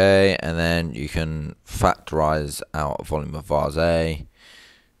 Okay, and then you can factorize out volume of vase A,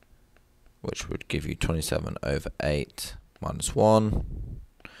 which would give you 27/8 minus 1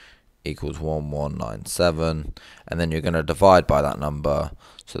 equals 1,197, and then you're going to divide by that number.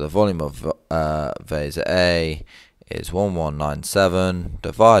 So the volume of vase A is 1,197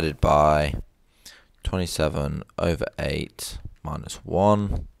 divided by 27/8 minus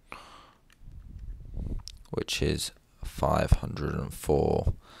 1, which is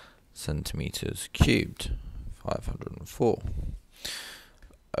 504 centimeters cubed. 504.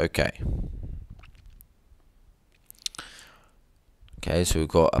 Okay. Okay, so we've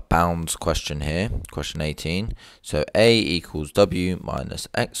got a bounds question here, question 18. So A equals W minus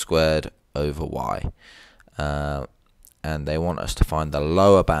X squared over Y. And they want us to find the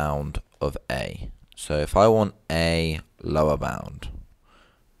lower bound of A. So if I want A lower bound,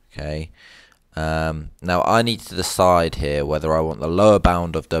 okay, now I need to decide here whether I want the lower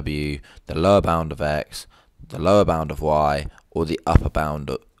bound of W, the lower bound of X, the lower bound of Y, or the upper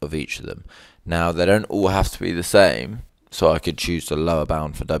bound of each of them. Now they don't all have to be the same, so I could choose the lower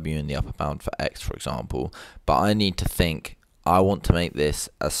bound for W and the upper bound for X, for example, but I need to think, I want to make this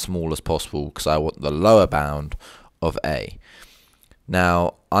as small as possible because I want the lower bound of A.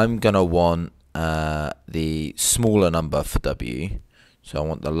 Now I'm going to want the smaller number for W, so I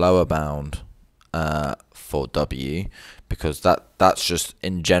want the lower bound for W because that's just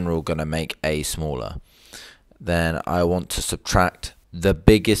in general going to make A smaller. Then I want to subtract the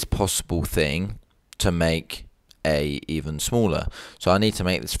biggest possible thing to make A even smaller. So I need to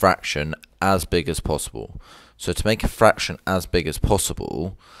make this fraction as big as possible. So to make a fraction as big as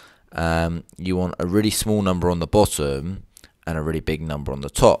possible, you want a really small number on the bottom and a really big number on the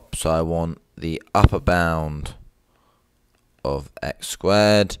top. So I want the upper bound of X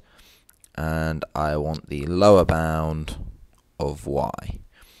squared and I want the lower bound of Y.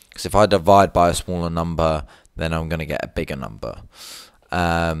 Because if I divide by a smaller number, then I'm going to get a bigger number.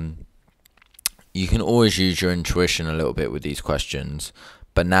 You can always use your intuition a little bit with these questions,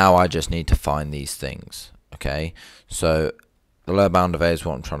 but now I just need to find these things. Okay, so the lower bound of A is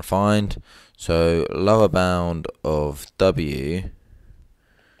what I'm trying to find. So lower bound of W,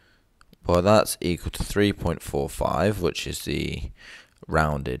 well, that's equal to 3.45, which is the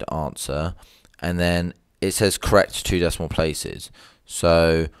rounded answer. And then it says correct 2 decimal places.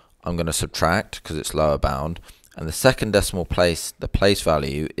 So I'm going to subtract because it's lower bound. And the second decimal place, the place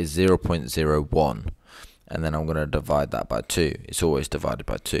value is 0.01. And then I'm going to divide that by 2. It's always divided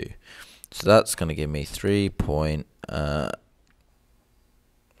by 2. So that's going to give me 3.445.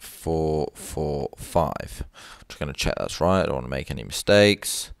 I'm just going to check that's right. I don't want to make any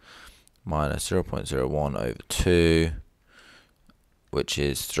mistakes. Minus 0.01 over 2. which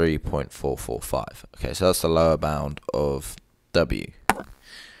is 3.445. Okay, so that's the lower bound of W.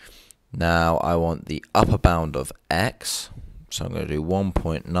 Now I want the upper bound of X, so I'm going to do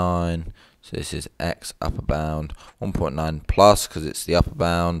 1.9. So this is X upper bound, 1.9 plus because it's the upper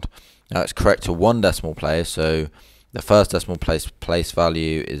bound. Now it's correct to one decimal place, so the first decimal place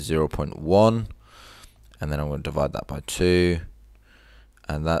value is 0.1, and then I'm going to divide that by 2,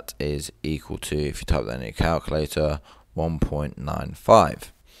 and that is equal to, if you type that in your calculator,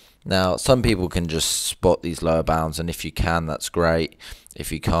 1.95. Now some people can just spot these lower bounds, and if you can, that's great.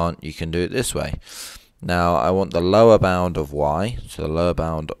 If you can't, you can do it this way. Now I want the lower bound of Y, so the lower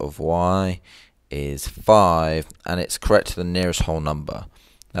bound of Y is 5, and it's correct to the nearest whole number.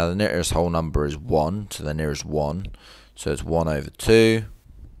 Now the nearest whole number is 1, so the nearest 1, so it's 1 over 2.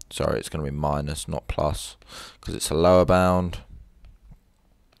 Sorry, it's going to be minus, not plus, because it's a lower bound.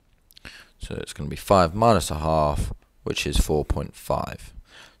 So it's going to be 5 minus a half, which is 4.5.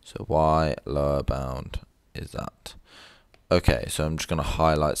 So Y lower bound is that. Okay, so I'm just going to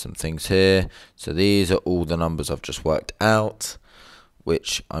highlight some things here. So these are all the numbers I've just worked out,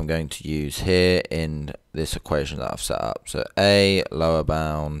 which I'm going to use here in this equation that I've set up. So A lower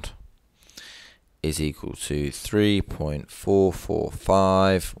bound is equal to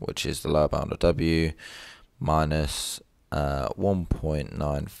 3.445, which is the lower bound of W, minus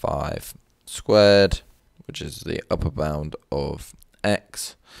 1.95 squared, which is the upper bound of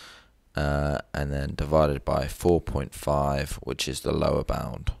X, and then divided by 4.5, which is the lower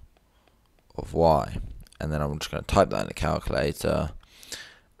bound of Y. And then I'm just going to type that in the calculator,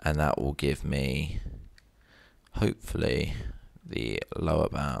 and that will give me, hopefully, the lower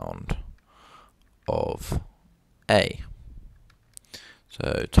bound of A.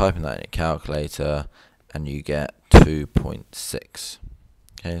 So typing that in your calculator, and you get 2.6.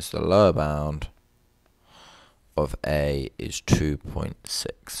 Okay, so the lower bound of A is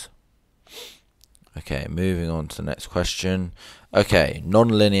 2.6. Okay, moving on to the next question. Okay,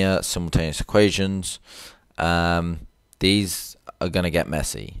 nonlinear simultaneous equations. These are going to get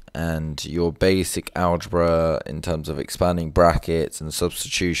messy, and your basic algebra in terms of expanding brackets and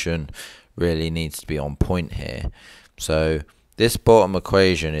substitution really needs to be on point here. So this bottom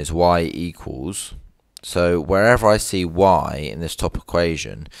equation is y equals. So wherever I see y in this top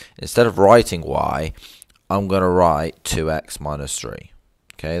equation, instead of writing y, I'm going to write 2x minus 3.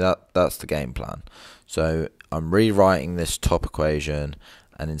 Okay, that's the game plan. So I'm rewriting this top equation,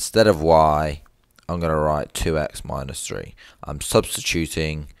 and instead of y, I'm going to write 2x minus 3. I'm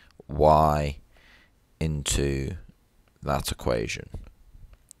substituting y into that equation.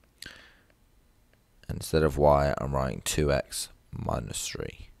 Instead of y, I'm writing 2x minus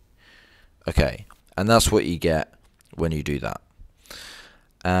 3. Okay, and that's what you get when you do that.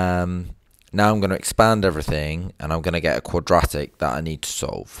 Now I'm going to expand everything, and I'm going to get a quadratic that I need to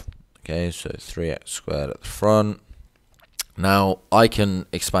solve. Okay, so 3x squared at the front. Now I can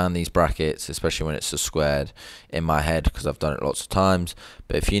expand these brackets, especially when it's a squared, in my head because I've done it lots of times.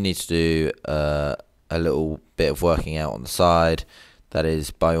 But if you need to do a little bit of working out on the side, that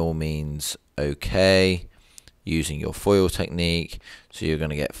is by all means okay, using your FOIL technique. So you're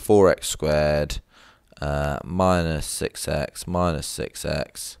going to get 4x squared minus 6x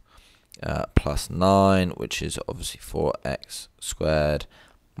plus 9, which is obviously 4x squared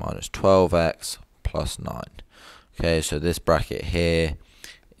minus 12x plus 9. Okay, so this bracket here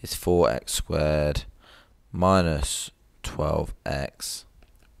is 4x squared minus 12x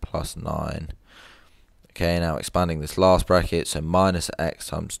plus 9. Okay, now expanding this last bracket, so minus x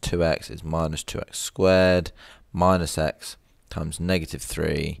times 2x is minus 2x squared, minus x times negative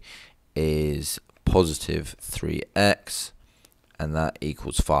 3 is positive 3x, and that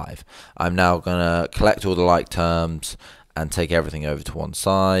equals 5. I'm now going to collect all the like terms and take everything over to one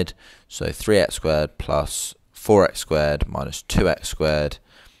side. So 3x squared plus 4x squared minus 2x squared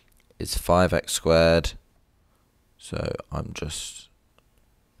is 5x squared. So I'm just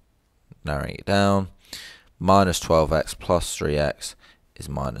narrowing it down. Minus 12x plus 3x is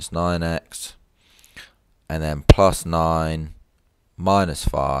minus 9x. And then plus 9 minus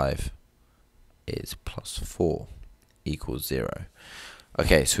 5 is plus 4 equals 0.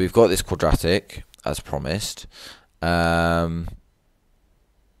 Okay, so we've got this quadratic as promised. And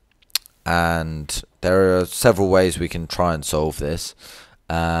there are several ways we can try and solve this.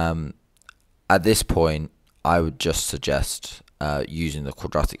 At this point, I would just suggest using the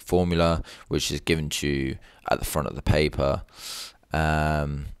quadratic formula, which is given to you at the front of the paper.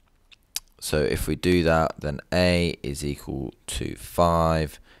 So if we do that, then A is equal to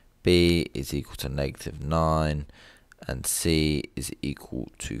 5, B is equal to negative 9, and C is equal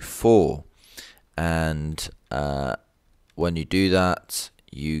to 4. And when you do that,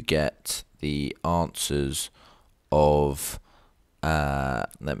 you get the answers of,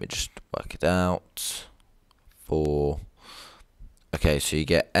 let me just work it out, okay, so you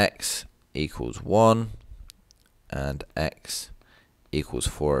get x equals 1 and x equals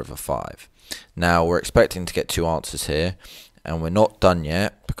 4/5. Now we're expecting to get two answers here, and we're not done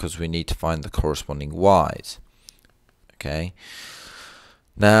yet because we need to find the corresponding y's. Okay,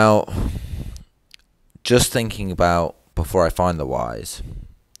 now just thinking about, before I find the y's,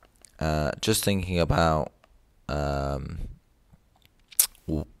 just thinking about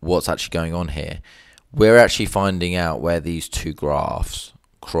what's actually going on here. We're actually finding out where these two graphs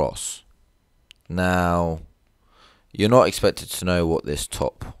cross. Now, you're not expected to know what this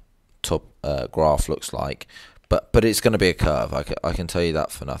top graph looks like, but it's going to be a curve. I can tell you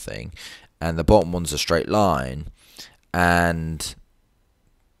that for nothing. And the bottom one's a straight line, and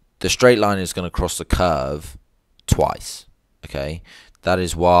the straight line is going to cross the curve twice. Okay, that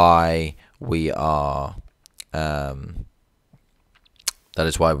is why we are. That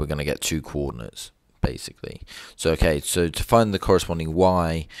is why we're going to get two coordinates, basically. So okay, so to find the corresponding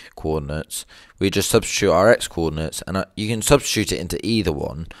y coordinates, we just substitute our x coordinates, and you can substitute it into either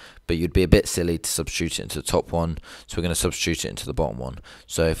one, but you'd be a bit silly to substitute it into the top one, so we're going to substitute it into the bottom one.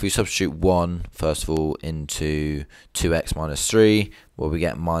 So if we substitute 1 first of all into 2x minus 3, well, we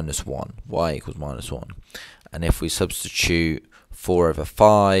get minus 1, y equals minus 1. And if we substitute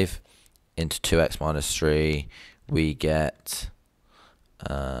 4/5 into 2x minus 3, we get,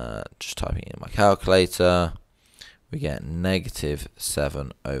 just typing in my calculator, we get negative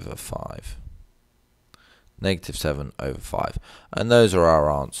 7/5. Negative 7/5. And those are our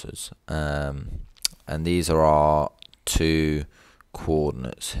answers. And these are our two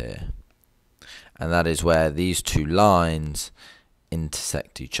coordinates here. And that is where these two lines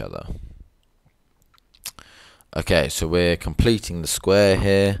intersect each other. Okay, so we're completing the square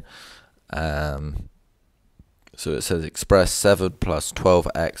here. So it says express 7 plus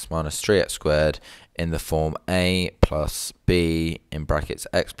 12x minus 3x squared in the form a plus b in brackets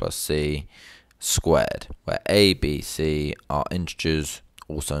x plus c squared, where a, b, c are integers,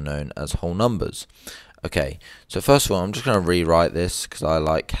 also known as whole numbers. Okay, so first of all, I'm just going to rewrite this because I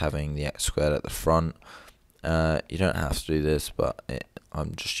like having the x squared at the front. You don't have to do this, but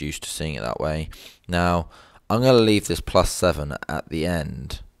I'm just used to seeing it that way. Now, I'm going to leave this plus 7 at the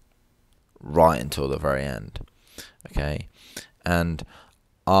end, right until the very end. Okay, and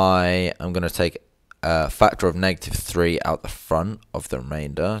I am going to take a factor of negative 3 out the front of the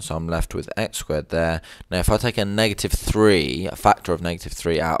remainder, so I'm left with x squared there. Now if I take a negative 3, a factor of negative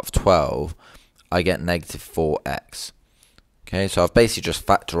 3 out of 12, I get negative 4x. Okay, so I've basically just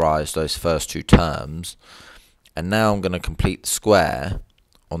factorized those first two terms, and now I'm going to complete the square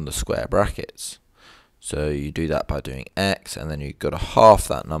on the square brackets. So you do that by doing x, and then you've got to half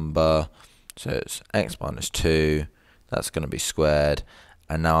that number, so it's x minus 2, that's going to be squared,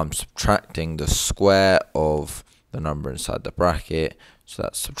 and now I'm subtracting the square of the number inside the bracket, so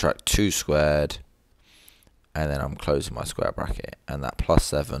that's subtract 2 squared, and then I'm closing my square bracket, and that plus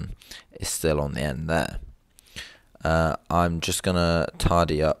 7 is still on the end there. I'm just going to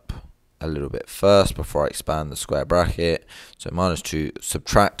tidy up a little bit first before I expand the square bracket. So minus 2,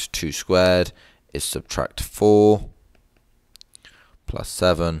 subtract 2 squared is subtract 4 plus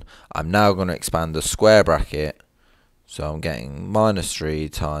 7. I'm now going to expand the square bracket, so I'm getting minus 3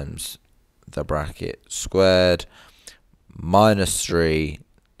 times the bracket squared, minus 3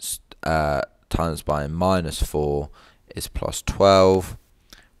 times by minus 4 is plus 12,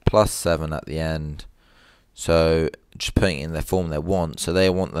 plus 7 at the end. So just putting it in the form they want, so they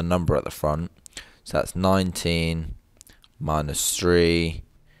want the number at the front, so that's 19 minus 3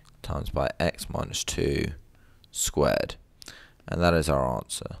 times by x minus 2 squared, and that is our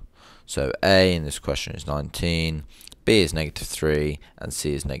answer. So A in this question is 19, B is negative 3, and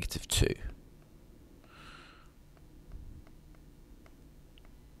C is negative 2.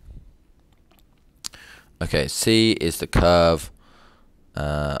 Okay, C is the curve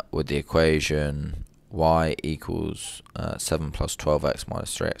with the equation y equals 7 plus 12x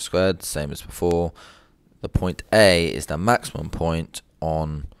minus 3x squared, same as before. The point A is the maximum point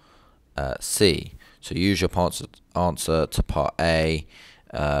on C. So use your answer to part A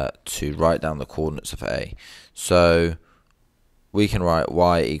to write down the coordinates of A. So we can write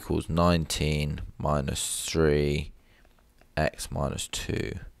y equals 19 minus 3x minus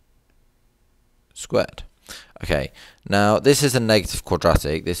 2 squared. Okay, now this is a negative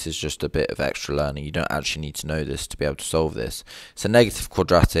quadratic. This is just a bit of extra learning. You don't actually need to know this to be able to solve this. It's a negative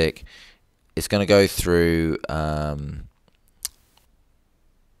quadratic. It's going to go through, where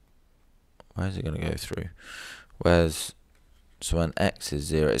is it going to go through? So when x is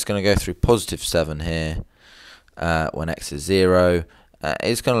 0, it's going to go through positive 7 here. When x is 0,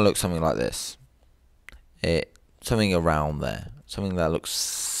 it's going to look something like this. Something around there. Something that looks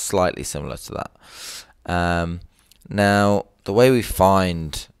slightly similar to that. Now, the way we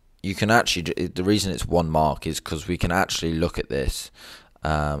find, you can actually, the reason it's 1 mark is because we can actually look at this,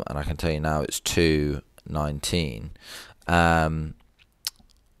 and I can tell you now it's 219. And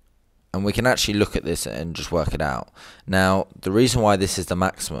we can actually look at this and just work it out. Now, the reason why this is the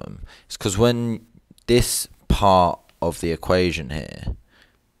maximum is because when this part of the equation here,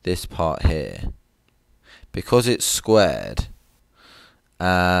 this part here, because it's squared,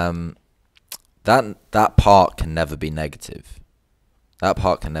 that part can never be negative. That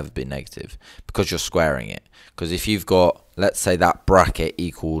part can never be negative because you're squaring it. Because if you've got, let's say that bracket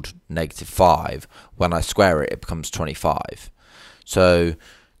equaled -5, when I square it, it becomes 25. So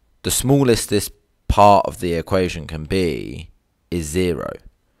the smallest this part of the equation can be is 0.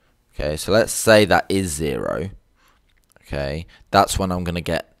 Okay, so let's say that is 0. Okay, that's when I'm going to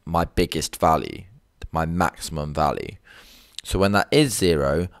get my biggest value, my maximum value. So when that is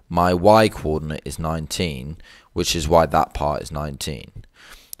 0, my y coordinate is 19, which is why that part is 19.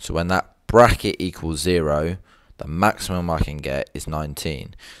 So when that bracket equals 0, the maximum I can get is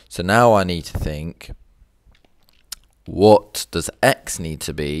 19. So now I need to think, what does x need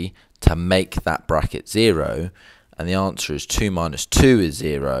to be to make that bracket 0? And the answer is 2 minus 2 is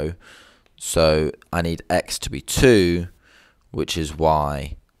 0. So I need x to be 2, which is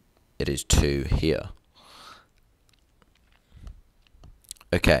why it is 2 here.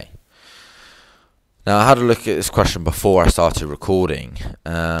 Okay. Now I had a look at this question before I started recording,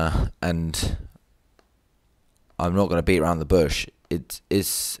 and I'm not going to beat around the bush. It's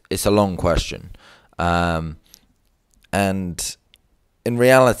a long question, and in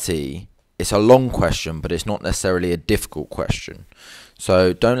reality, it's a long question, but it's not necessarily a difficult question.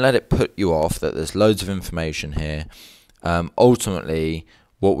 So don't let it put you off that there's loads of information here. Ultimately,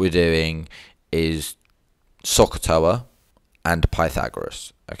 what we're doing is SOHCAHTOA and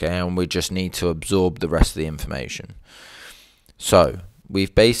Pythagoras, okay, and we just need to absorb the rest of the information. So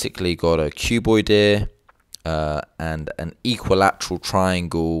we've basically got a cuboid here and an equilateral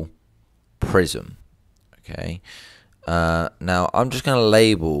triangle prism, okay. Now I'm just going to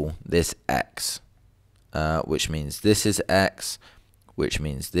label this x, which means this is x, which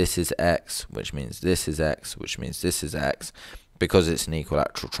means this is x, which means this is x, which means this is x. Because it's an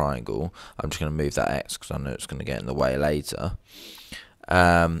equilateral triangle, I'm just going to move that x because I know it's going to get in the way later.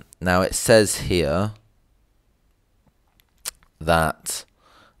 Now it says here that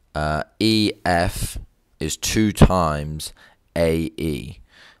EF is 2 times AE.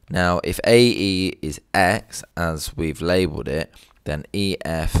 Now if AE is x, as we've labelled it, then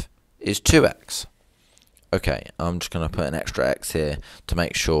EF is 2x. Okay, I'm just going to put an extra x here to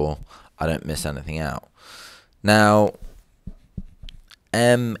make sure I don't miss anything out. Now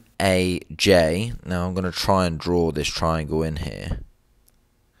MAJ, now I'm going to try and draw this triangle in here.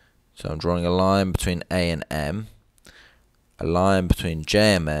 So I'm drawing a line between A and M, a line between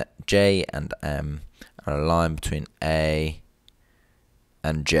J and M, and a line between A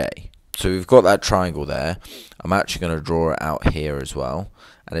and J. So we've got that triangle there. I'm actually going to draw it out here as well.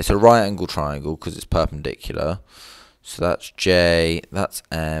 And it's a right angle triangle because it's perpendicular. So that's J, that's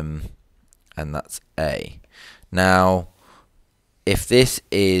M, and that's A. Now, if this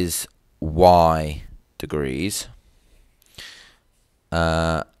is y degrees,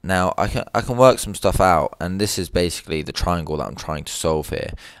 now I can work some stuff out, and this is basically the triangle that I'm trying to solve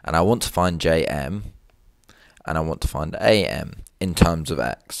here. And I want to find JM, and I want to find AM in terms of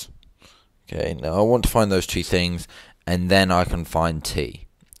x. Okay, now I want to find those two things, and then I can find t.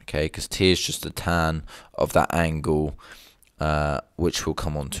 Okay, because t is just the tan of that angle, which we'll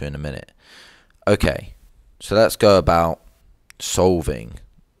come on to in a minute. Okay, so let's go about solving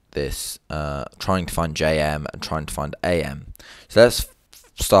this, trying to find JM and trying to find AM. So let's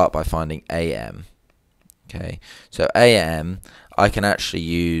start by finding AM. Okay, so AM I can actually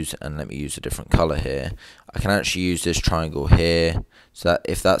use, and let me use a different color here, I can actually use this triangle here, so that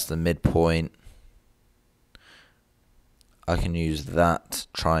if that's the midpoint, I can use that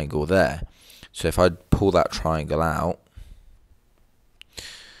triangle there. So if I pull that triangle out,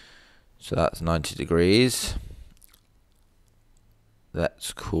 so that's 90 degrees.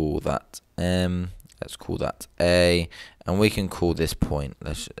 Let's call that M, let's call that A, and we can call this point,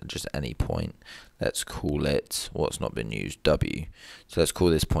 let's just any point, let's call it, what's not been used, W. So let's call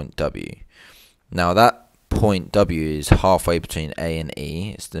this point W. Now that point W is halfway between A and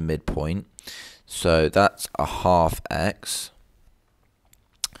E, it's the midpoint, so that's a half x,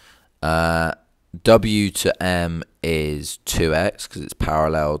 W to M is 2x because it's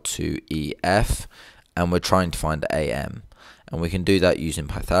parallel to EF, and we're trying to find AM. And we can do that using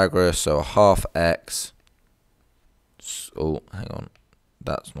Pythagoras, so a half x, oh, hang on,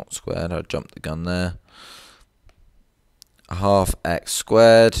 that's not squared, I jumped the gun there. A half x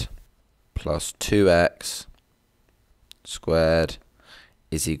squared plus 2x squared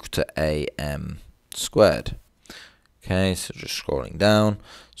is equal to AM squared. Okay, so just scrolling down.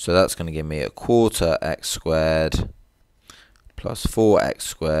 So that's going to give me a quarter x squared plus 4x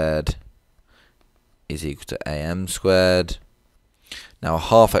squared is equal to AM squared. Now a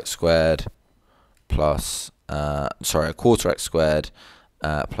half x squared plus, a quarter x squared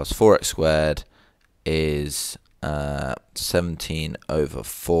plus 4x squared is 17 over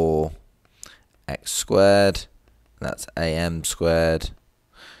 4 x squared. That's AM squared.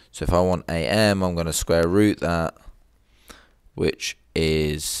 So if I want AM, I'm going to square root that, which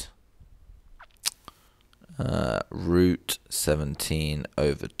is root 17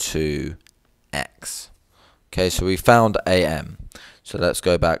 over 2x. Okay, so we found AM. So let's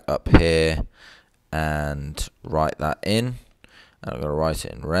go back up here and write that in. And I'm going to write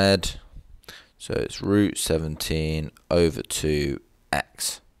it in red. So it's root 17 over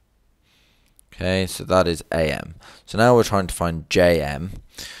 2x. Okay, so that is AM. So now we're trying to find JM.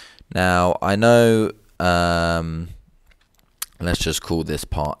 Now I know, let's just call this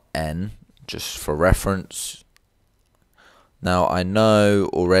part N, just for reference. Now I know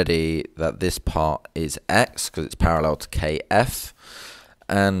already that this part is X because it's parallel to KF,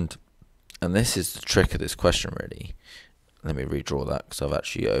 and this is the trick of this question really. Let me redraw that because I've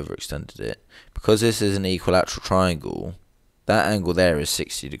actually overextended it. Because this is an equilateral triangle, that angle there is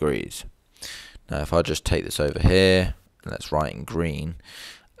 60 degrees. Now if I just take this over here, and let's write in green,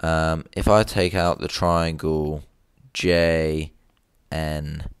 if I take out the triangle JNK,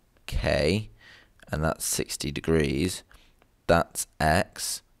 and that's 60 degrees, that's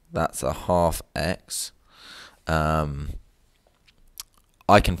X, that's a half X, I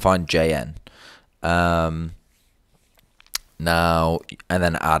can find JN. Now, and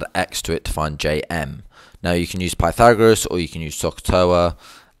then add X to it to find JM. Now you can use Pythagoras or you can use SOHCAHTOA.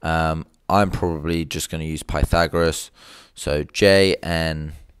 I'm probably just going to use Pythagoras. So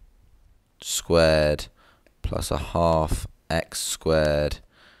JN squared plus a half X squared,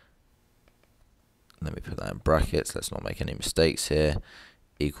 let me put that in brackets, let's not make any mistakes here,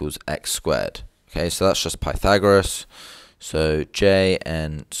 equals X squared. Okay, so that's just Pythagoras. So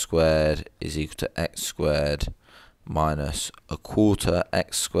JN squared is equal to X squared minus a quarter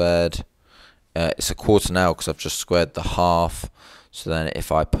X squared. It's a quarter now because I've just squared the half. So then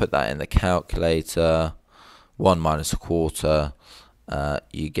if I put that in the calculator, 1 minus a quarter,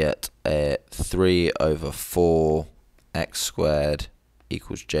 you get a 3 over 4 x squared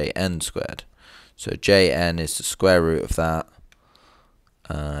equals jn squared. So jn is the square root of that,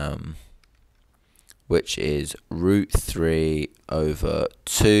 which is root 3 over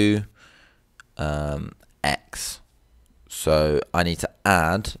 2 x. So I need to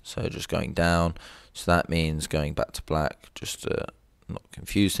add, so just going down, so that means going back to black, just to not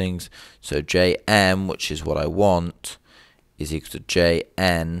confuse things. So jm, which is what I want, is equal to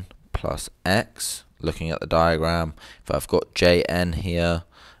jn plus x. Looking at the diagram, if I've got jn here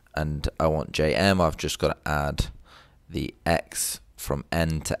and I want jm, I've just got to add the x from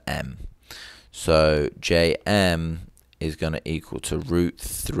n to m. So jm is going to equal to root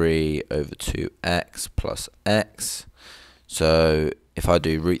 3 over 2x plus x. So if I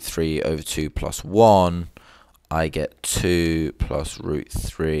do root 3 over 2 plus 1, I get 2 plus root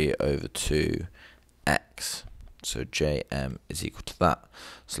 3 over 2x. So jm is equal to that.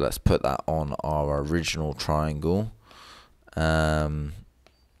 So let's put that on our original triangle. And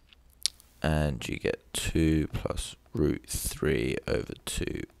you get 2 plus root 3 over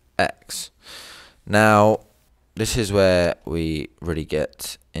 2x. Now, this is where we really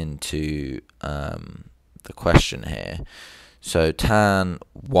get into the question here. So tan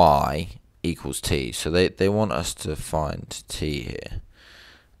y equals t. So they want us to find t here.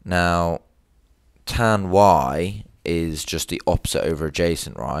 Now, tan y is just the opposite over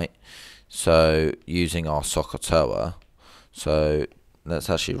adjacent, right? So using our SOHCAHTOA, so let's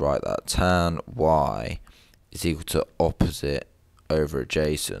actually write that. Tan y is equal to opposite over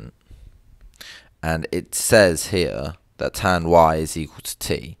adjacent. And it says here that tan y is equal to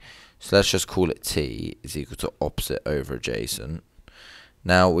t. So let's just call it t is equal to opposite over adjacent.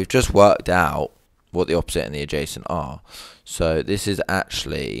 Now we've just worked out what the opposite and the adjacent are. So this is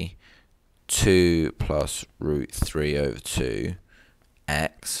actually 2 plus root 3 over 2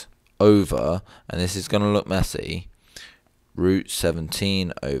 x over, and this is going to look messy, root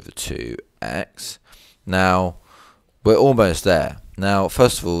 17 over 2 x. Now, we're almost there. Now,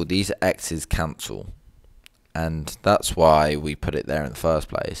 first of all, these x's cancel, and that's why we put it there in the first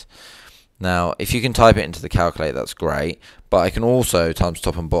place. Now, if you can type it into the calculator, that's great, but I can also times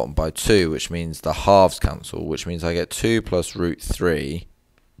top and bottom by 2, which means the halves cancel, which means I get 2 plus root 3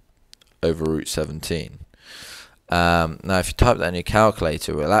 over root 17. Now, if you type that in your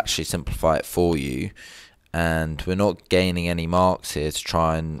calculator, it will actually simplify it for you, and we're not gaining any marks here to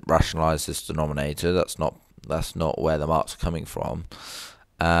try and rationalize this denominator. That's not where the marks are coming from.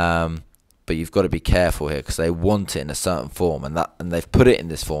 But you've got to be careful here because they want it in a certain form, and they've put it in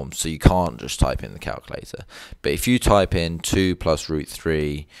this form, so you can't just type in the calculator. But if you type in 2 plus root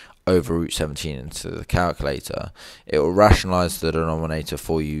 3 over root 17 into the calculator, it will rationalize the denominator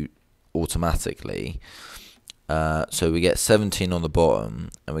for you automatically. So we get 17 on the bottom,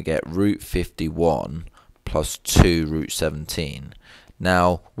 and we get root 51 plus 2 root 17.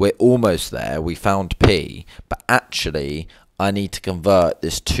 Now, we're almost there. We found p, but actually I need to convert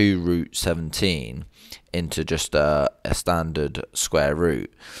this 2 root 17 into just a standard square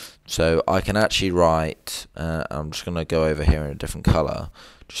root. So I can actually write, I'm just going to go over here in a different colour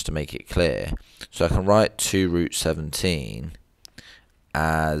just to make it clear. So I can write 2 root 17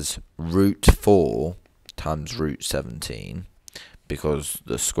 as root 4 times root 17, because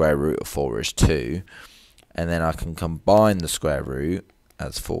the square root of 4 is 2. And then I can combine the square root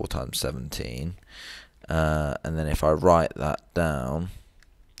as 4 times 17. And then if I write that down,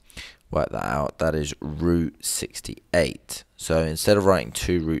 work that out, that is root 68. So instead of writing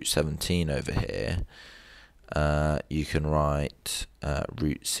 2 root 17 over here, you can write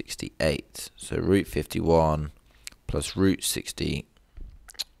root 68. So root 51 plus root 60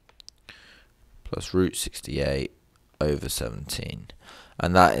 plus root 68 over 17.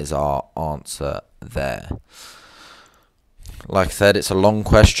 And that is our answer there. Like I said, it's a long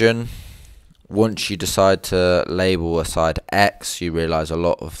question. Once you decide to label a side x, you realize a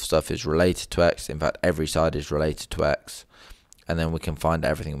lot of stuff is related to x. In fact, every side is related to x. And then we can find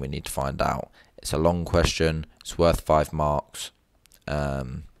everything we need to find out. It's a long question. It's worth 5 marks.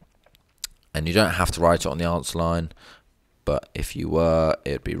 And you don't have to write it on the answer line. But if you were,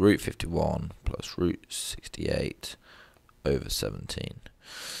 it would be root 51 plus root 68 over 17.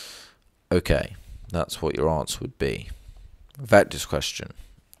 Okay, that's what your answer would be. Vectors question.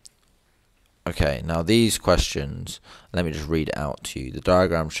 Okay, now these questions, let me just read it out to you. The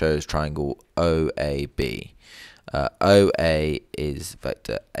diagram shows triangle OAB. OA is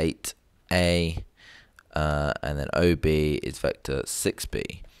vector 8A, and then OB is vector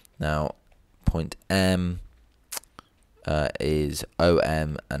 6B. Now, point M is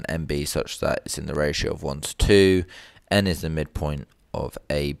OM and MB such that it's in the ratio of 1 to 2. N is the midpoint of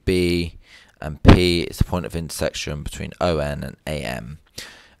AB, and P is the point of intersection between ON and AM.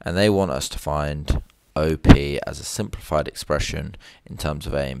 And they want us to find OP as a simplified expression in terms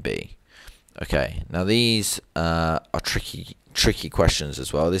of A and B. Okay, now these are tricky questions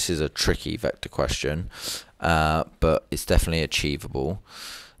as well. This is a tricky vector question, but it's definitely achievable.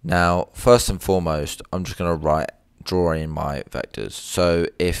 Now, first and foremost, I'm just going to draw in my vectors. So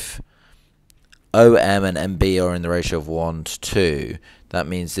if OM and MB are in the ratio of 1 to 2, that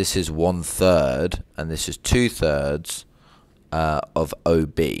means this is 1/3 and this is 2/3 of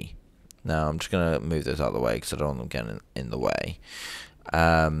OB. Now I'm just going to move this out of the way because I don't want them getting in the way.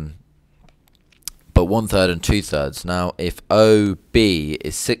 But 1/3 and 2/3. Now if OB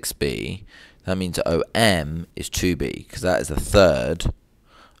is 6B, that means OM is 2B, because that is a third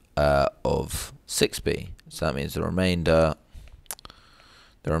of 6B. So that means the remainder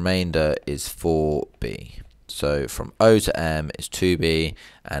is 4B. So from O to M is 2B,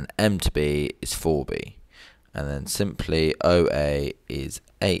 and M to B is 4B. And then simply OA is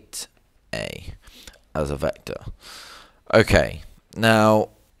 8A as a vector. Okay, now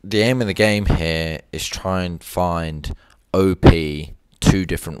the aim of the game here is try and find OP 2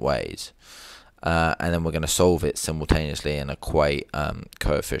 different ways. And then we're going to solve it simultaneously and equate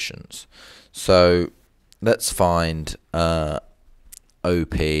coefficients. So let's find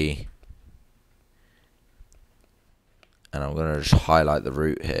OP, and I'm going to just highlight the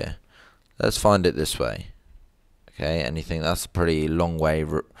root here. Let's find it this way. Okay, and you think that's a pretty long way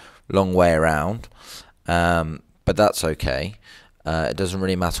around, but that's okay. It doesn't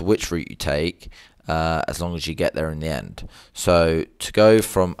really matter which route you take, as long as you get there in the end. So to go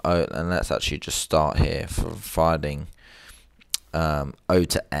from O, and let's actually just start here for finding O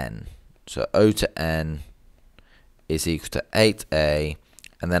to N. So O to N is equal to 8A,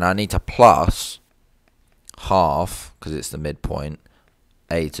 and then I need to plus half, because it's the midpoint,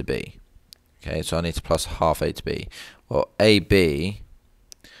 A to B. Okay, so I need to plus half A to B. Well, AB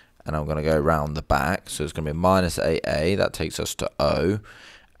and I'm going to go round the back. So it's going to be minus 8a, that takes us to O,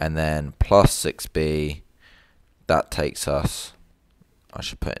 and then plus 6b, that takes us, I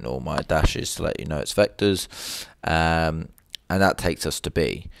should put in all my dashes to let you know it's vectors, and that takes us to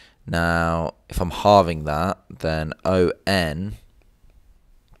B. Now, if I'm halving that, then ON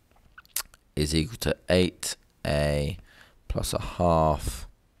is equal to 8a plus a half,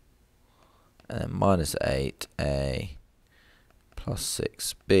 and then minus 8a plus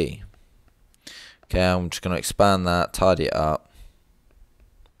 6b. Okay, I'm just going to expand that, tidy it up.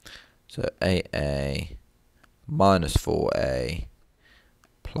 So 8a minus 4a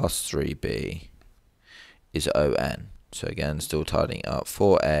plus 3b is ON. So again, still tidying it up.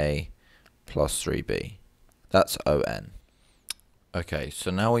 4a plus 3b. That's ON. Okay, so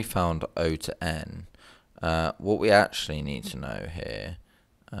now we found O to N. What we actually need to know here,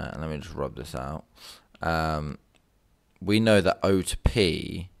 let me just rub this out. We know that O to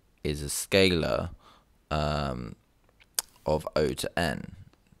P is a scalar of O to N.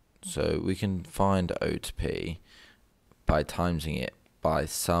 So we can find O to P by timesing it by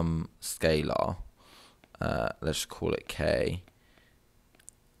some scalar. Let's call it K,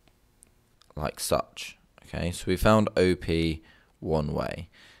 like such. Okay, so we found OP one way.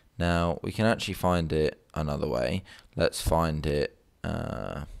 Now we can actually find it another way. Let's find it,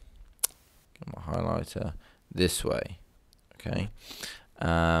 get my highlighter, this way. Okay,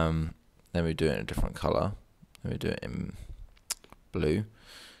 then we do it in a different color. Then we do it in blue.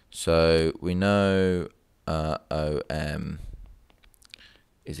 So we know OM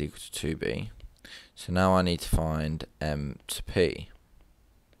is equal to 2b. So now I need to find M to P.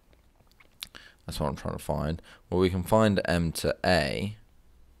 That's what I'm trying to find. Well, we can find M to A,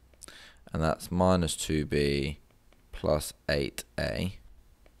 and that's minus 2b plus 8a.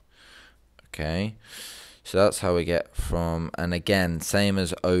 Okay, so that's how we get from, and again, same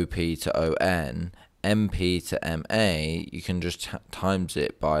as OP to ON, MP to MA, you can just times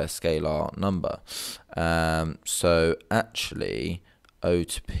it by a scalar number. So actually, O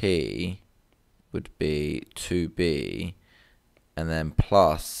to P would be 2b, and then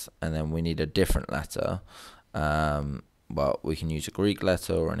plus, and then we need a different letter. Well, we can use a Greek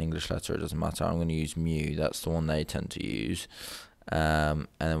letter or an English letter, it doesn't matter. I'm going to use mu, that's the one they tend to use. And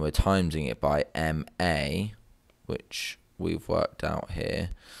then we're timesing it by MA, which we've worked out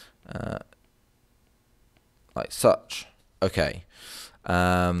here, like such. Okay,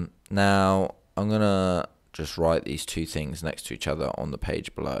 now I'm going to just write these two things next to each other on the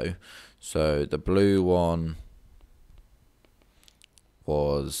page below. So the blue one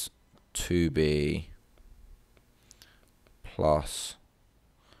was 2b plus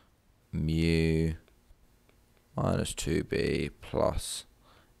mu minus 2b plus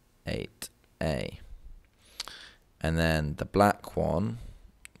 8a. And then the black one,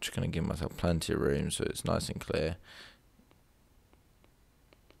 just going to give myself plenty of room so it's nice and clear,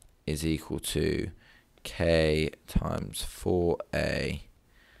 is equal to k times 4a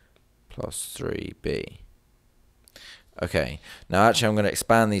plus 3b. Okay, now actually I'm going to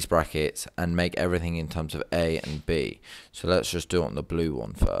expand these brackets and make everything in terms of a and b. So let's just do it on the blue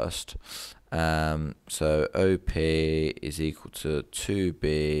one first. So OP is equal to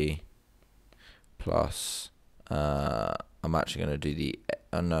 2b plus, I'm actually going to do the,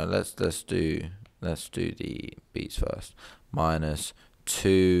 no, let's do the b's first, minus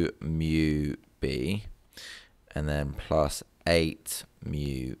 2 mu b, and then plus 8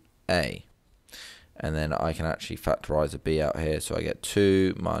 mu a. And then I can actually factorize a b out here, so I get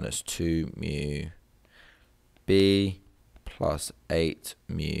 2 minus 2 mu b plus 8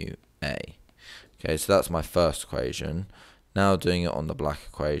 mu a. Okay, so that's my first equation. Now doing it on the black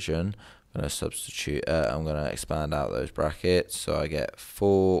equation, I'm going to substitute, I'm going to expand out those brackets, so I get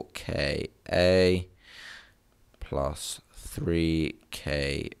 4ka plus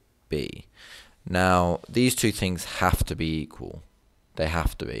 3kb. Now, these two things have to be equal. They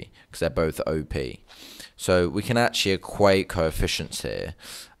have to be, because they're both OP. So we can actually equate coefficients here,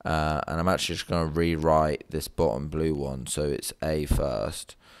 and I'm actually just going to rewrite this bottom blue one, so it's A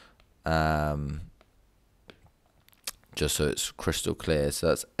first, just so it's crystal clear. So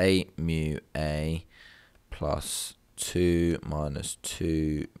that's 8 mu A plus 2 minus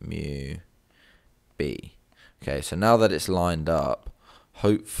 2 mu B. Okay, so now that it's lined up,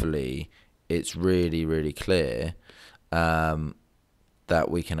 hopefully it's really, really clear that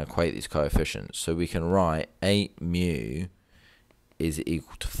we can equate these coefficients. So we can write 8 mu is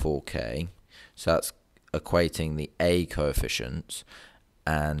equal to 4k. So that's equating the A coefficients.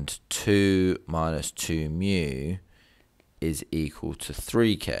 And 2 minus 2 mu is equal to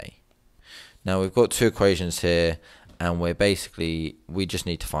 3k. Now we've got two equations here, and we just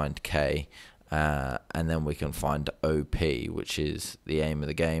need to find K, and then we can find OP, which is the aim of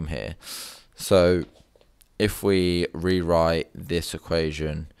the game here. So if we rewrite this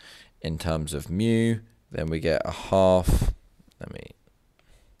equation in terms of mu, then we get a half.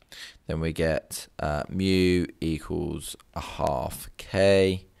 Then we get mu equals a half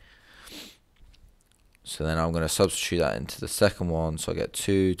K. So then I'm going to substitute that into the second one. So I get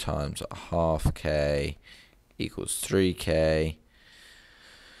 2 times a half K equals 3K,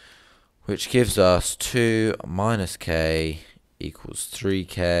 which gives us 2 minus K equals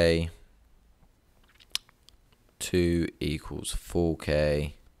 3K. 2 equals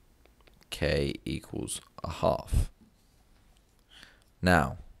 4K. K equals a half.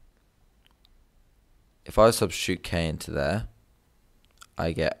 Now, if I substitute K into there,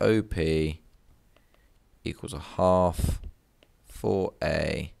 I get OP equals a half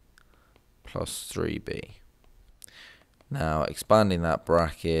 4A plus 3B. Now, expanding that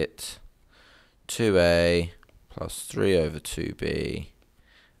bracket, 2A plus 3 over 2B,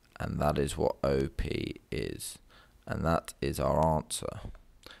 and that is what OP is. And that is our answer.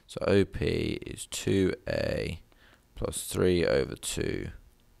 So OP is 2A plus 3 over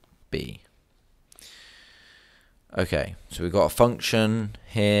 2B. Okay, so we've got a function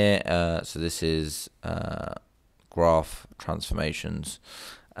here. So this is graph transformations.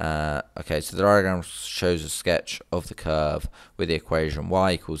 Okay, so the diagram shows a sketch of the curve with the equation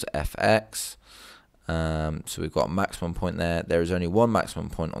y equals fx. So we've got a maximum point there. There is only one maximum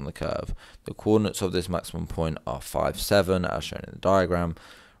point on the curve. The coordinates of this maximum point are 5, 7, as shown in the diagram.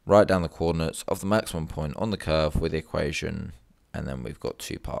 Write down the coordinates of the maximum point on the curve with the equation, and then we've got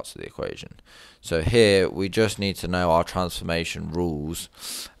 2 parts of the equation. So here we just need to know our transformation rules.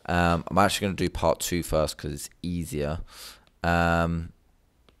 I'm actually going to do part 2 first because it's easier. Let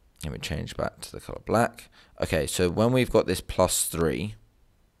me change back to the color black. Okay, so when we've got this plus 3,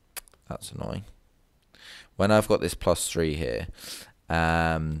 that's annoying. When I've got this plus 3 here,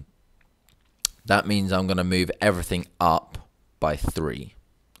 that means I'm going to move everything up by 3.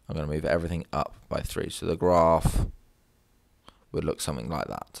 I'm going to move everything up by 3. So the graph would look something like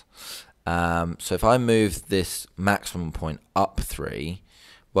that. So if I move this maximum point up 3,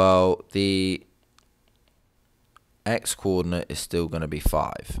 well, the x coordinate is still going to be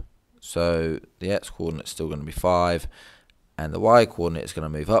 5. So the x coordinate is still going to be 5, and the y coordinate is going to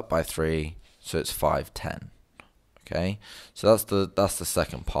move up by 3, so it's 5, 10. Okay, so that's the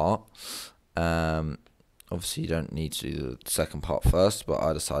second part. Obviously you don't need to do the second part first, but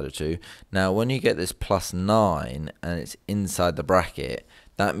I decided to. Now when you get this plus 9 and it's inside the bracket,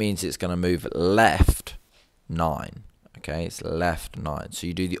 that means it's going to move left 9. Okay, it's left 9. So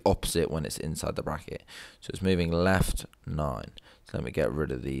you do the opposite when it's inside the bracket. So it's moving left 9. So let me get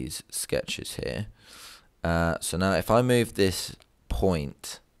rid of these sketches here. So now if I move this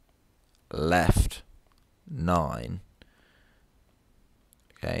point left 9,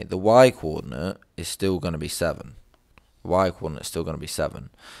 okay, the y coordinate is still going to be 7. The y coordinate is still going to be 7.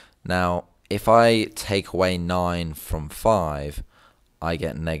 Now, if I take away 9 from 5, I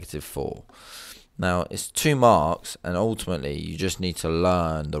get negative 4. Now, it's 2 marks, and ultimately, you just need to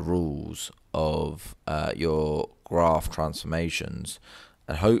learn the rules of your graph transformations.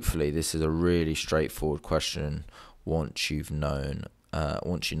 And hopefully, this is a really straightforward question once you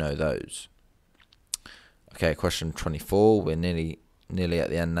know those. Okay, question 24. We're nearly at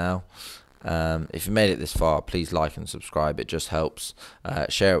the end now. If you made it this far, please like and subscribe. It just helps.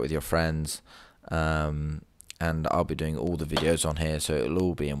 Share it with your friends, and I'll be doing all the videos on here, so it'll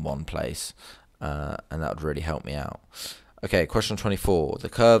all be in one place, and that would really help me out. Okay, question 24. The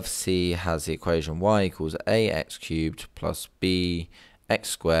curve C has the equation y equals ax cubed plus b x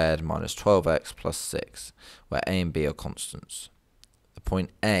squared minus 12x plus 6, where a and b are constants. The point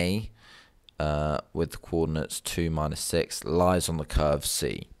A, with the coordinates 2 minus 6, lies on the curve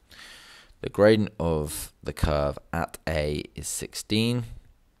C. The gradient of the curve at A is 16.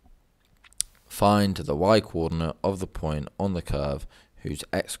 Find the y coordinate of the point on the curve whose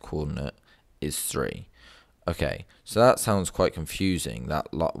x coordinate is 3. Okay, so that sounds quite confusing,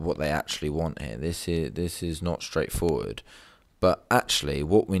 that what they actually want here. This is not straightforward, but actually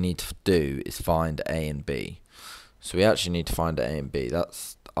what we need to do is find A and B. So we actually need to find A and B.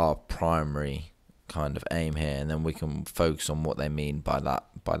 That's our primary kind of aim here, and then we can focus on what they mean by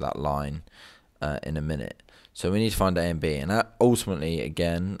that line in a minute. So we need to find A and B, and that ultimately,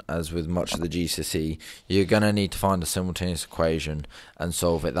 again, as with much of the GCSE, you're going to need to find a simultaneous equation and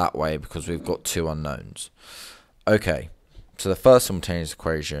solve it that way because we've got 2 unknowns. Okay, so the first simultaneous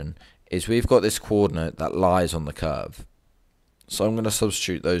equation is we've got this coordinate that lies on the curve. So I'm going to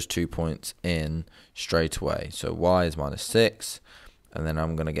substitute those 2 points in straight away. So y is minus 6, and then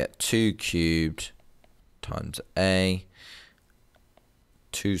I'm going to get 2 cubed times a,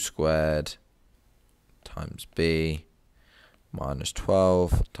 2 squared times b, minus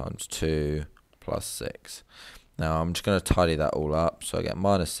 12 times 2 plus 6. Now I'm just going to tidy that all up. So I get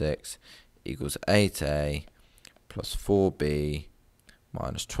minus 6 equals 8a plus 4b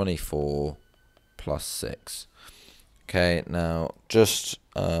minus 24 plus 6. Okay, now just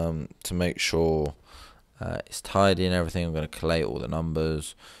to make sure it's tidy and everything, I'm going to collate all the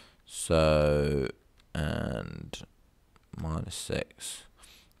numbers. So, and minus 6.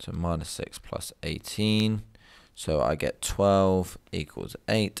 So minus 6 plus 18. So I get 12 equals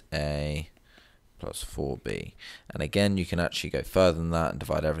 8a plus 4b. And again, you can actually go further than that and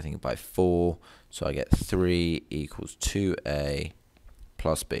divide everything by 4. So I get 3 equals 2a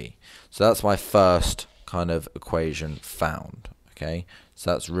plus b. So that's my first kind of equation found. Okay,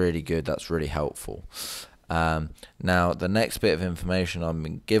 so that's really good. That's really helpful. Now, the next bit of information I'm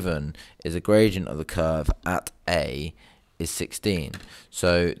been given is a gradient of the curve at a is 16.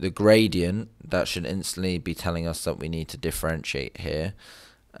 So the gradient, that should instantly be telling us that we need to differentiate here.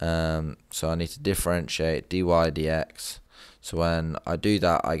 So I need to differentiate dy dx. So when I do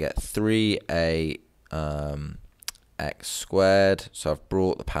that, I get 3a x squared. So I've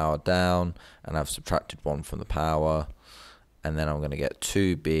brought the power down and I've subtracted 1 from the power, and then I'm going to get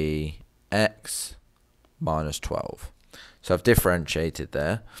 2b x minus 12. So I've differentiated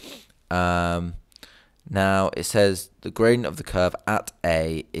there. Now it says the gradient of the curve at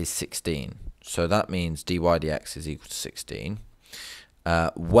a is 16. So that means dy dx is equal to 16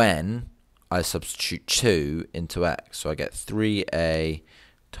 when I substitute 2 into x. So I get 3a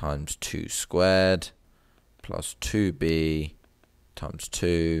times 2 squared plus 2b times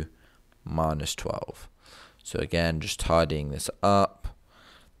 2 minus 12. So again, just tidying this up.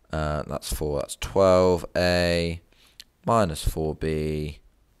 That's 4, that's 12a minus 4b,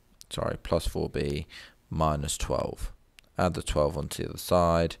 sorry, plus 4b minus 12. Add the 12 onto the other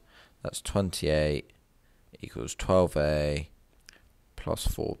side. That's 28 equals 12a plus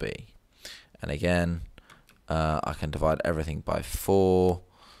 4b. And again, I can divide everything by 4,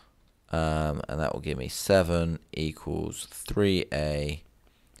 and that will give me 7 equals 3a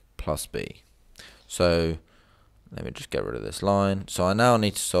plus b. So let me just get rid of this line. So I now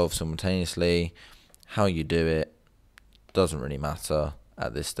need to solve simultaneously. How you do it doesn't really matter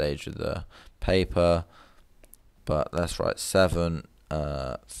at this stage of the paper, but let's write 7,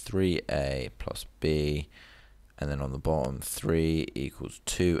 3a plus b, and then on the bottom 3 equals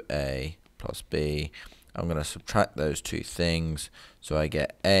 2a plus b. I'm going to subtract those two things, so I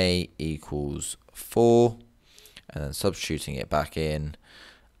get a equals 4, and then substituting it back in,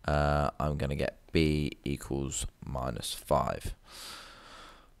 I'm going to get b equals minus 5.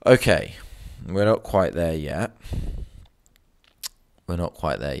 Okay, we're not quite there yet.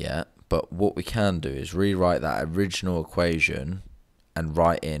 But what we can do is rewrite that original equation and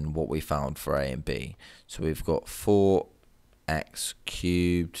write in what we found for a and b. So we've got 4x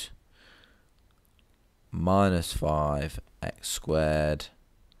cubed minus 5x squared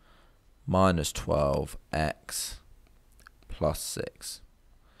minus 12x plus 6.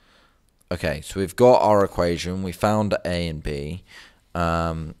 Okay, so we've got our equation, we found a and b,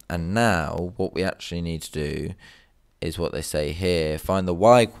 and now what we actually need to do is what they say here: find the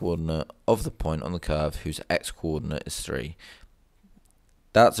y-coordinate of the point on the curve whose x-coordinate is 3.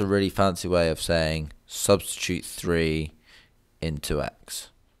 That's a really fancy way of saying substitute 3 into x.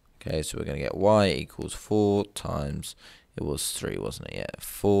 Okay, so we're going to get y equals 4 times, it was 3, wasn't it? Yeah,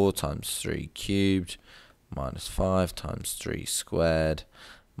 4 times 3 cubed minus 5 times 3 squared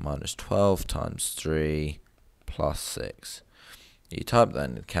minus 12 times 3 plus 6. You type that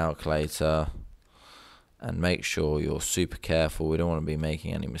in the calculator and make sure you're super careful. We don't want to be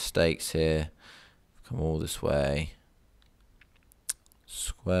making any mistakes here. Come all this way.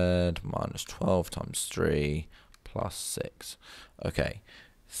 Squared minus 12 times 3 plus 6. Okay,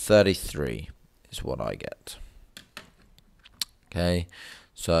 33 is what I get. Okay,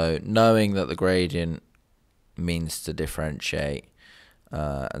 so knowing that the gradient means to differentiate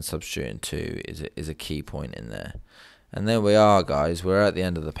and substituting 2 is a key point in there. And there we are, guys. We're at the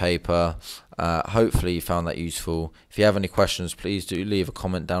end of the paper. Hopefully you found that useful. If you have any questions, please do leave a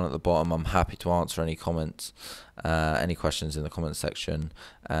comment down at the bottom. I'm happy to answer any comments, any questions in the comment section.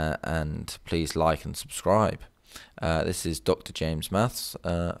 And please like and subscribe. This is Dr. James Maths.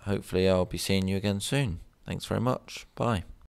 Hopefully I'll be seeing you again soon. Thanks very much. Bye.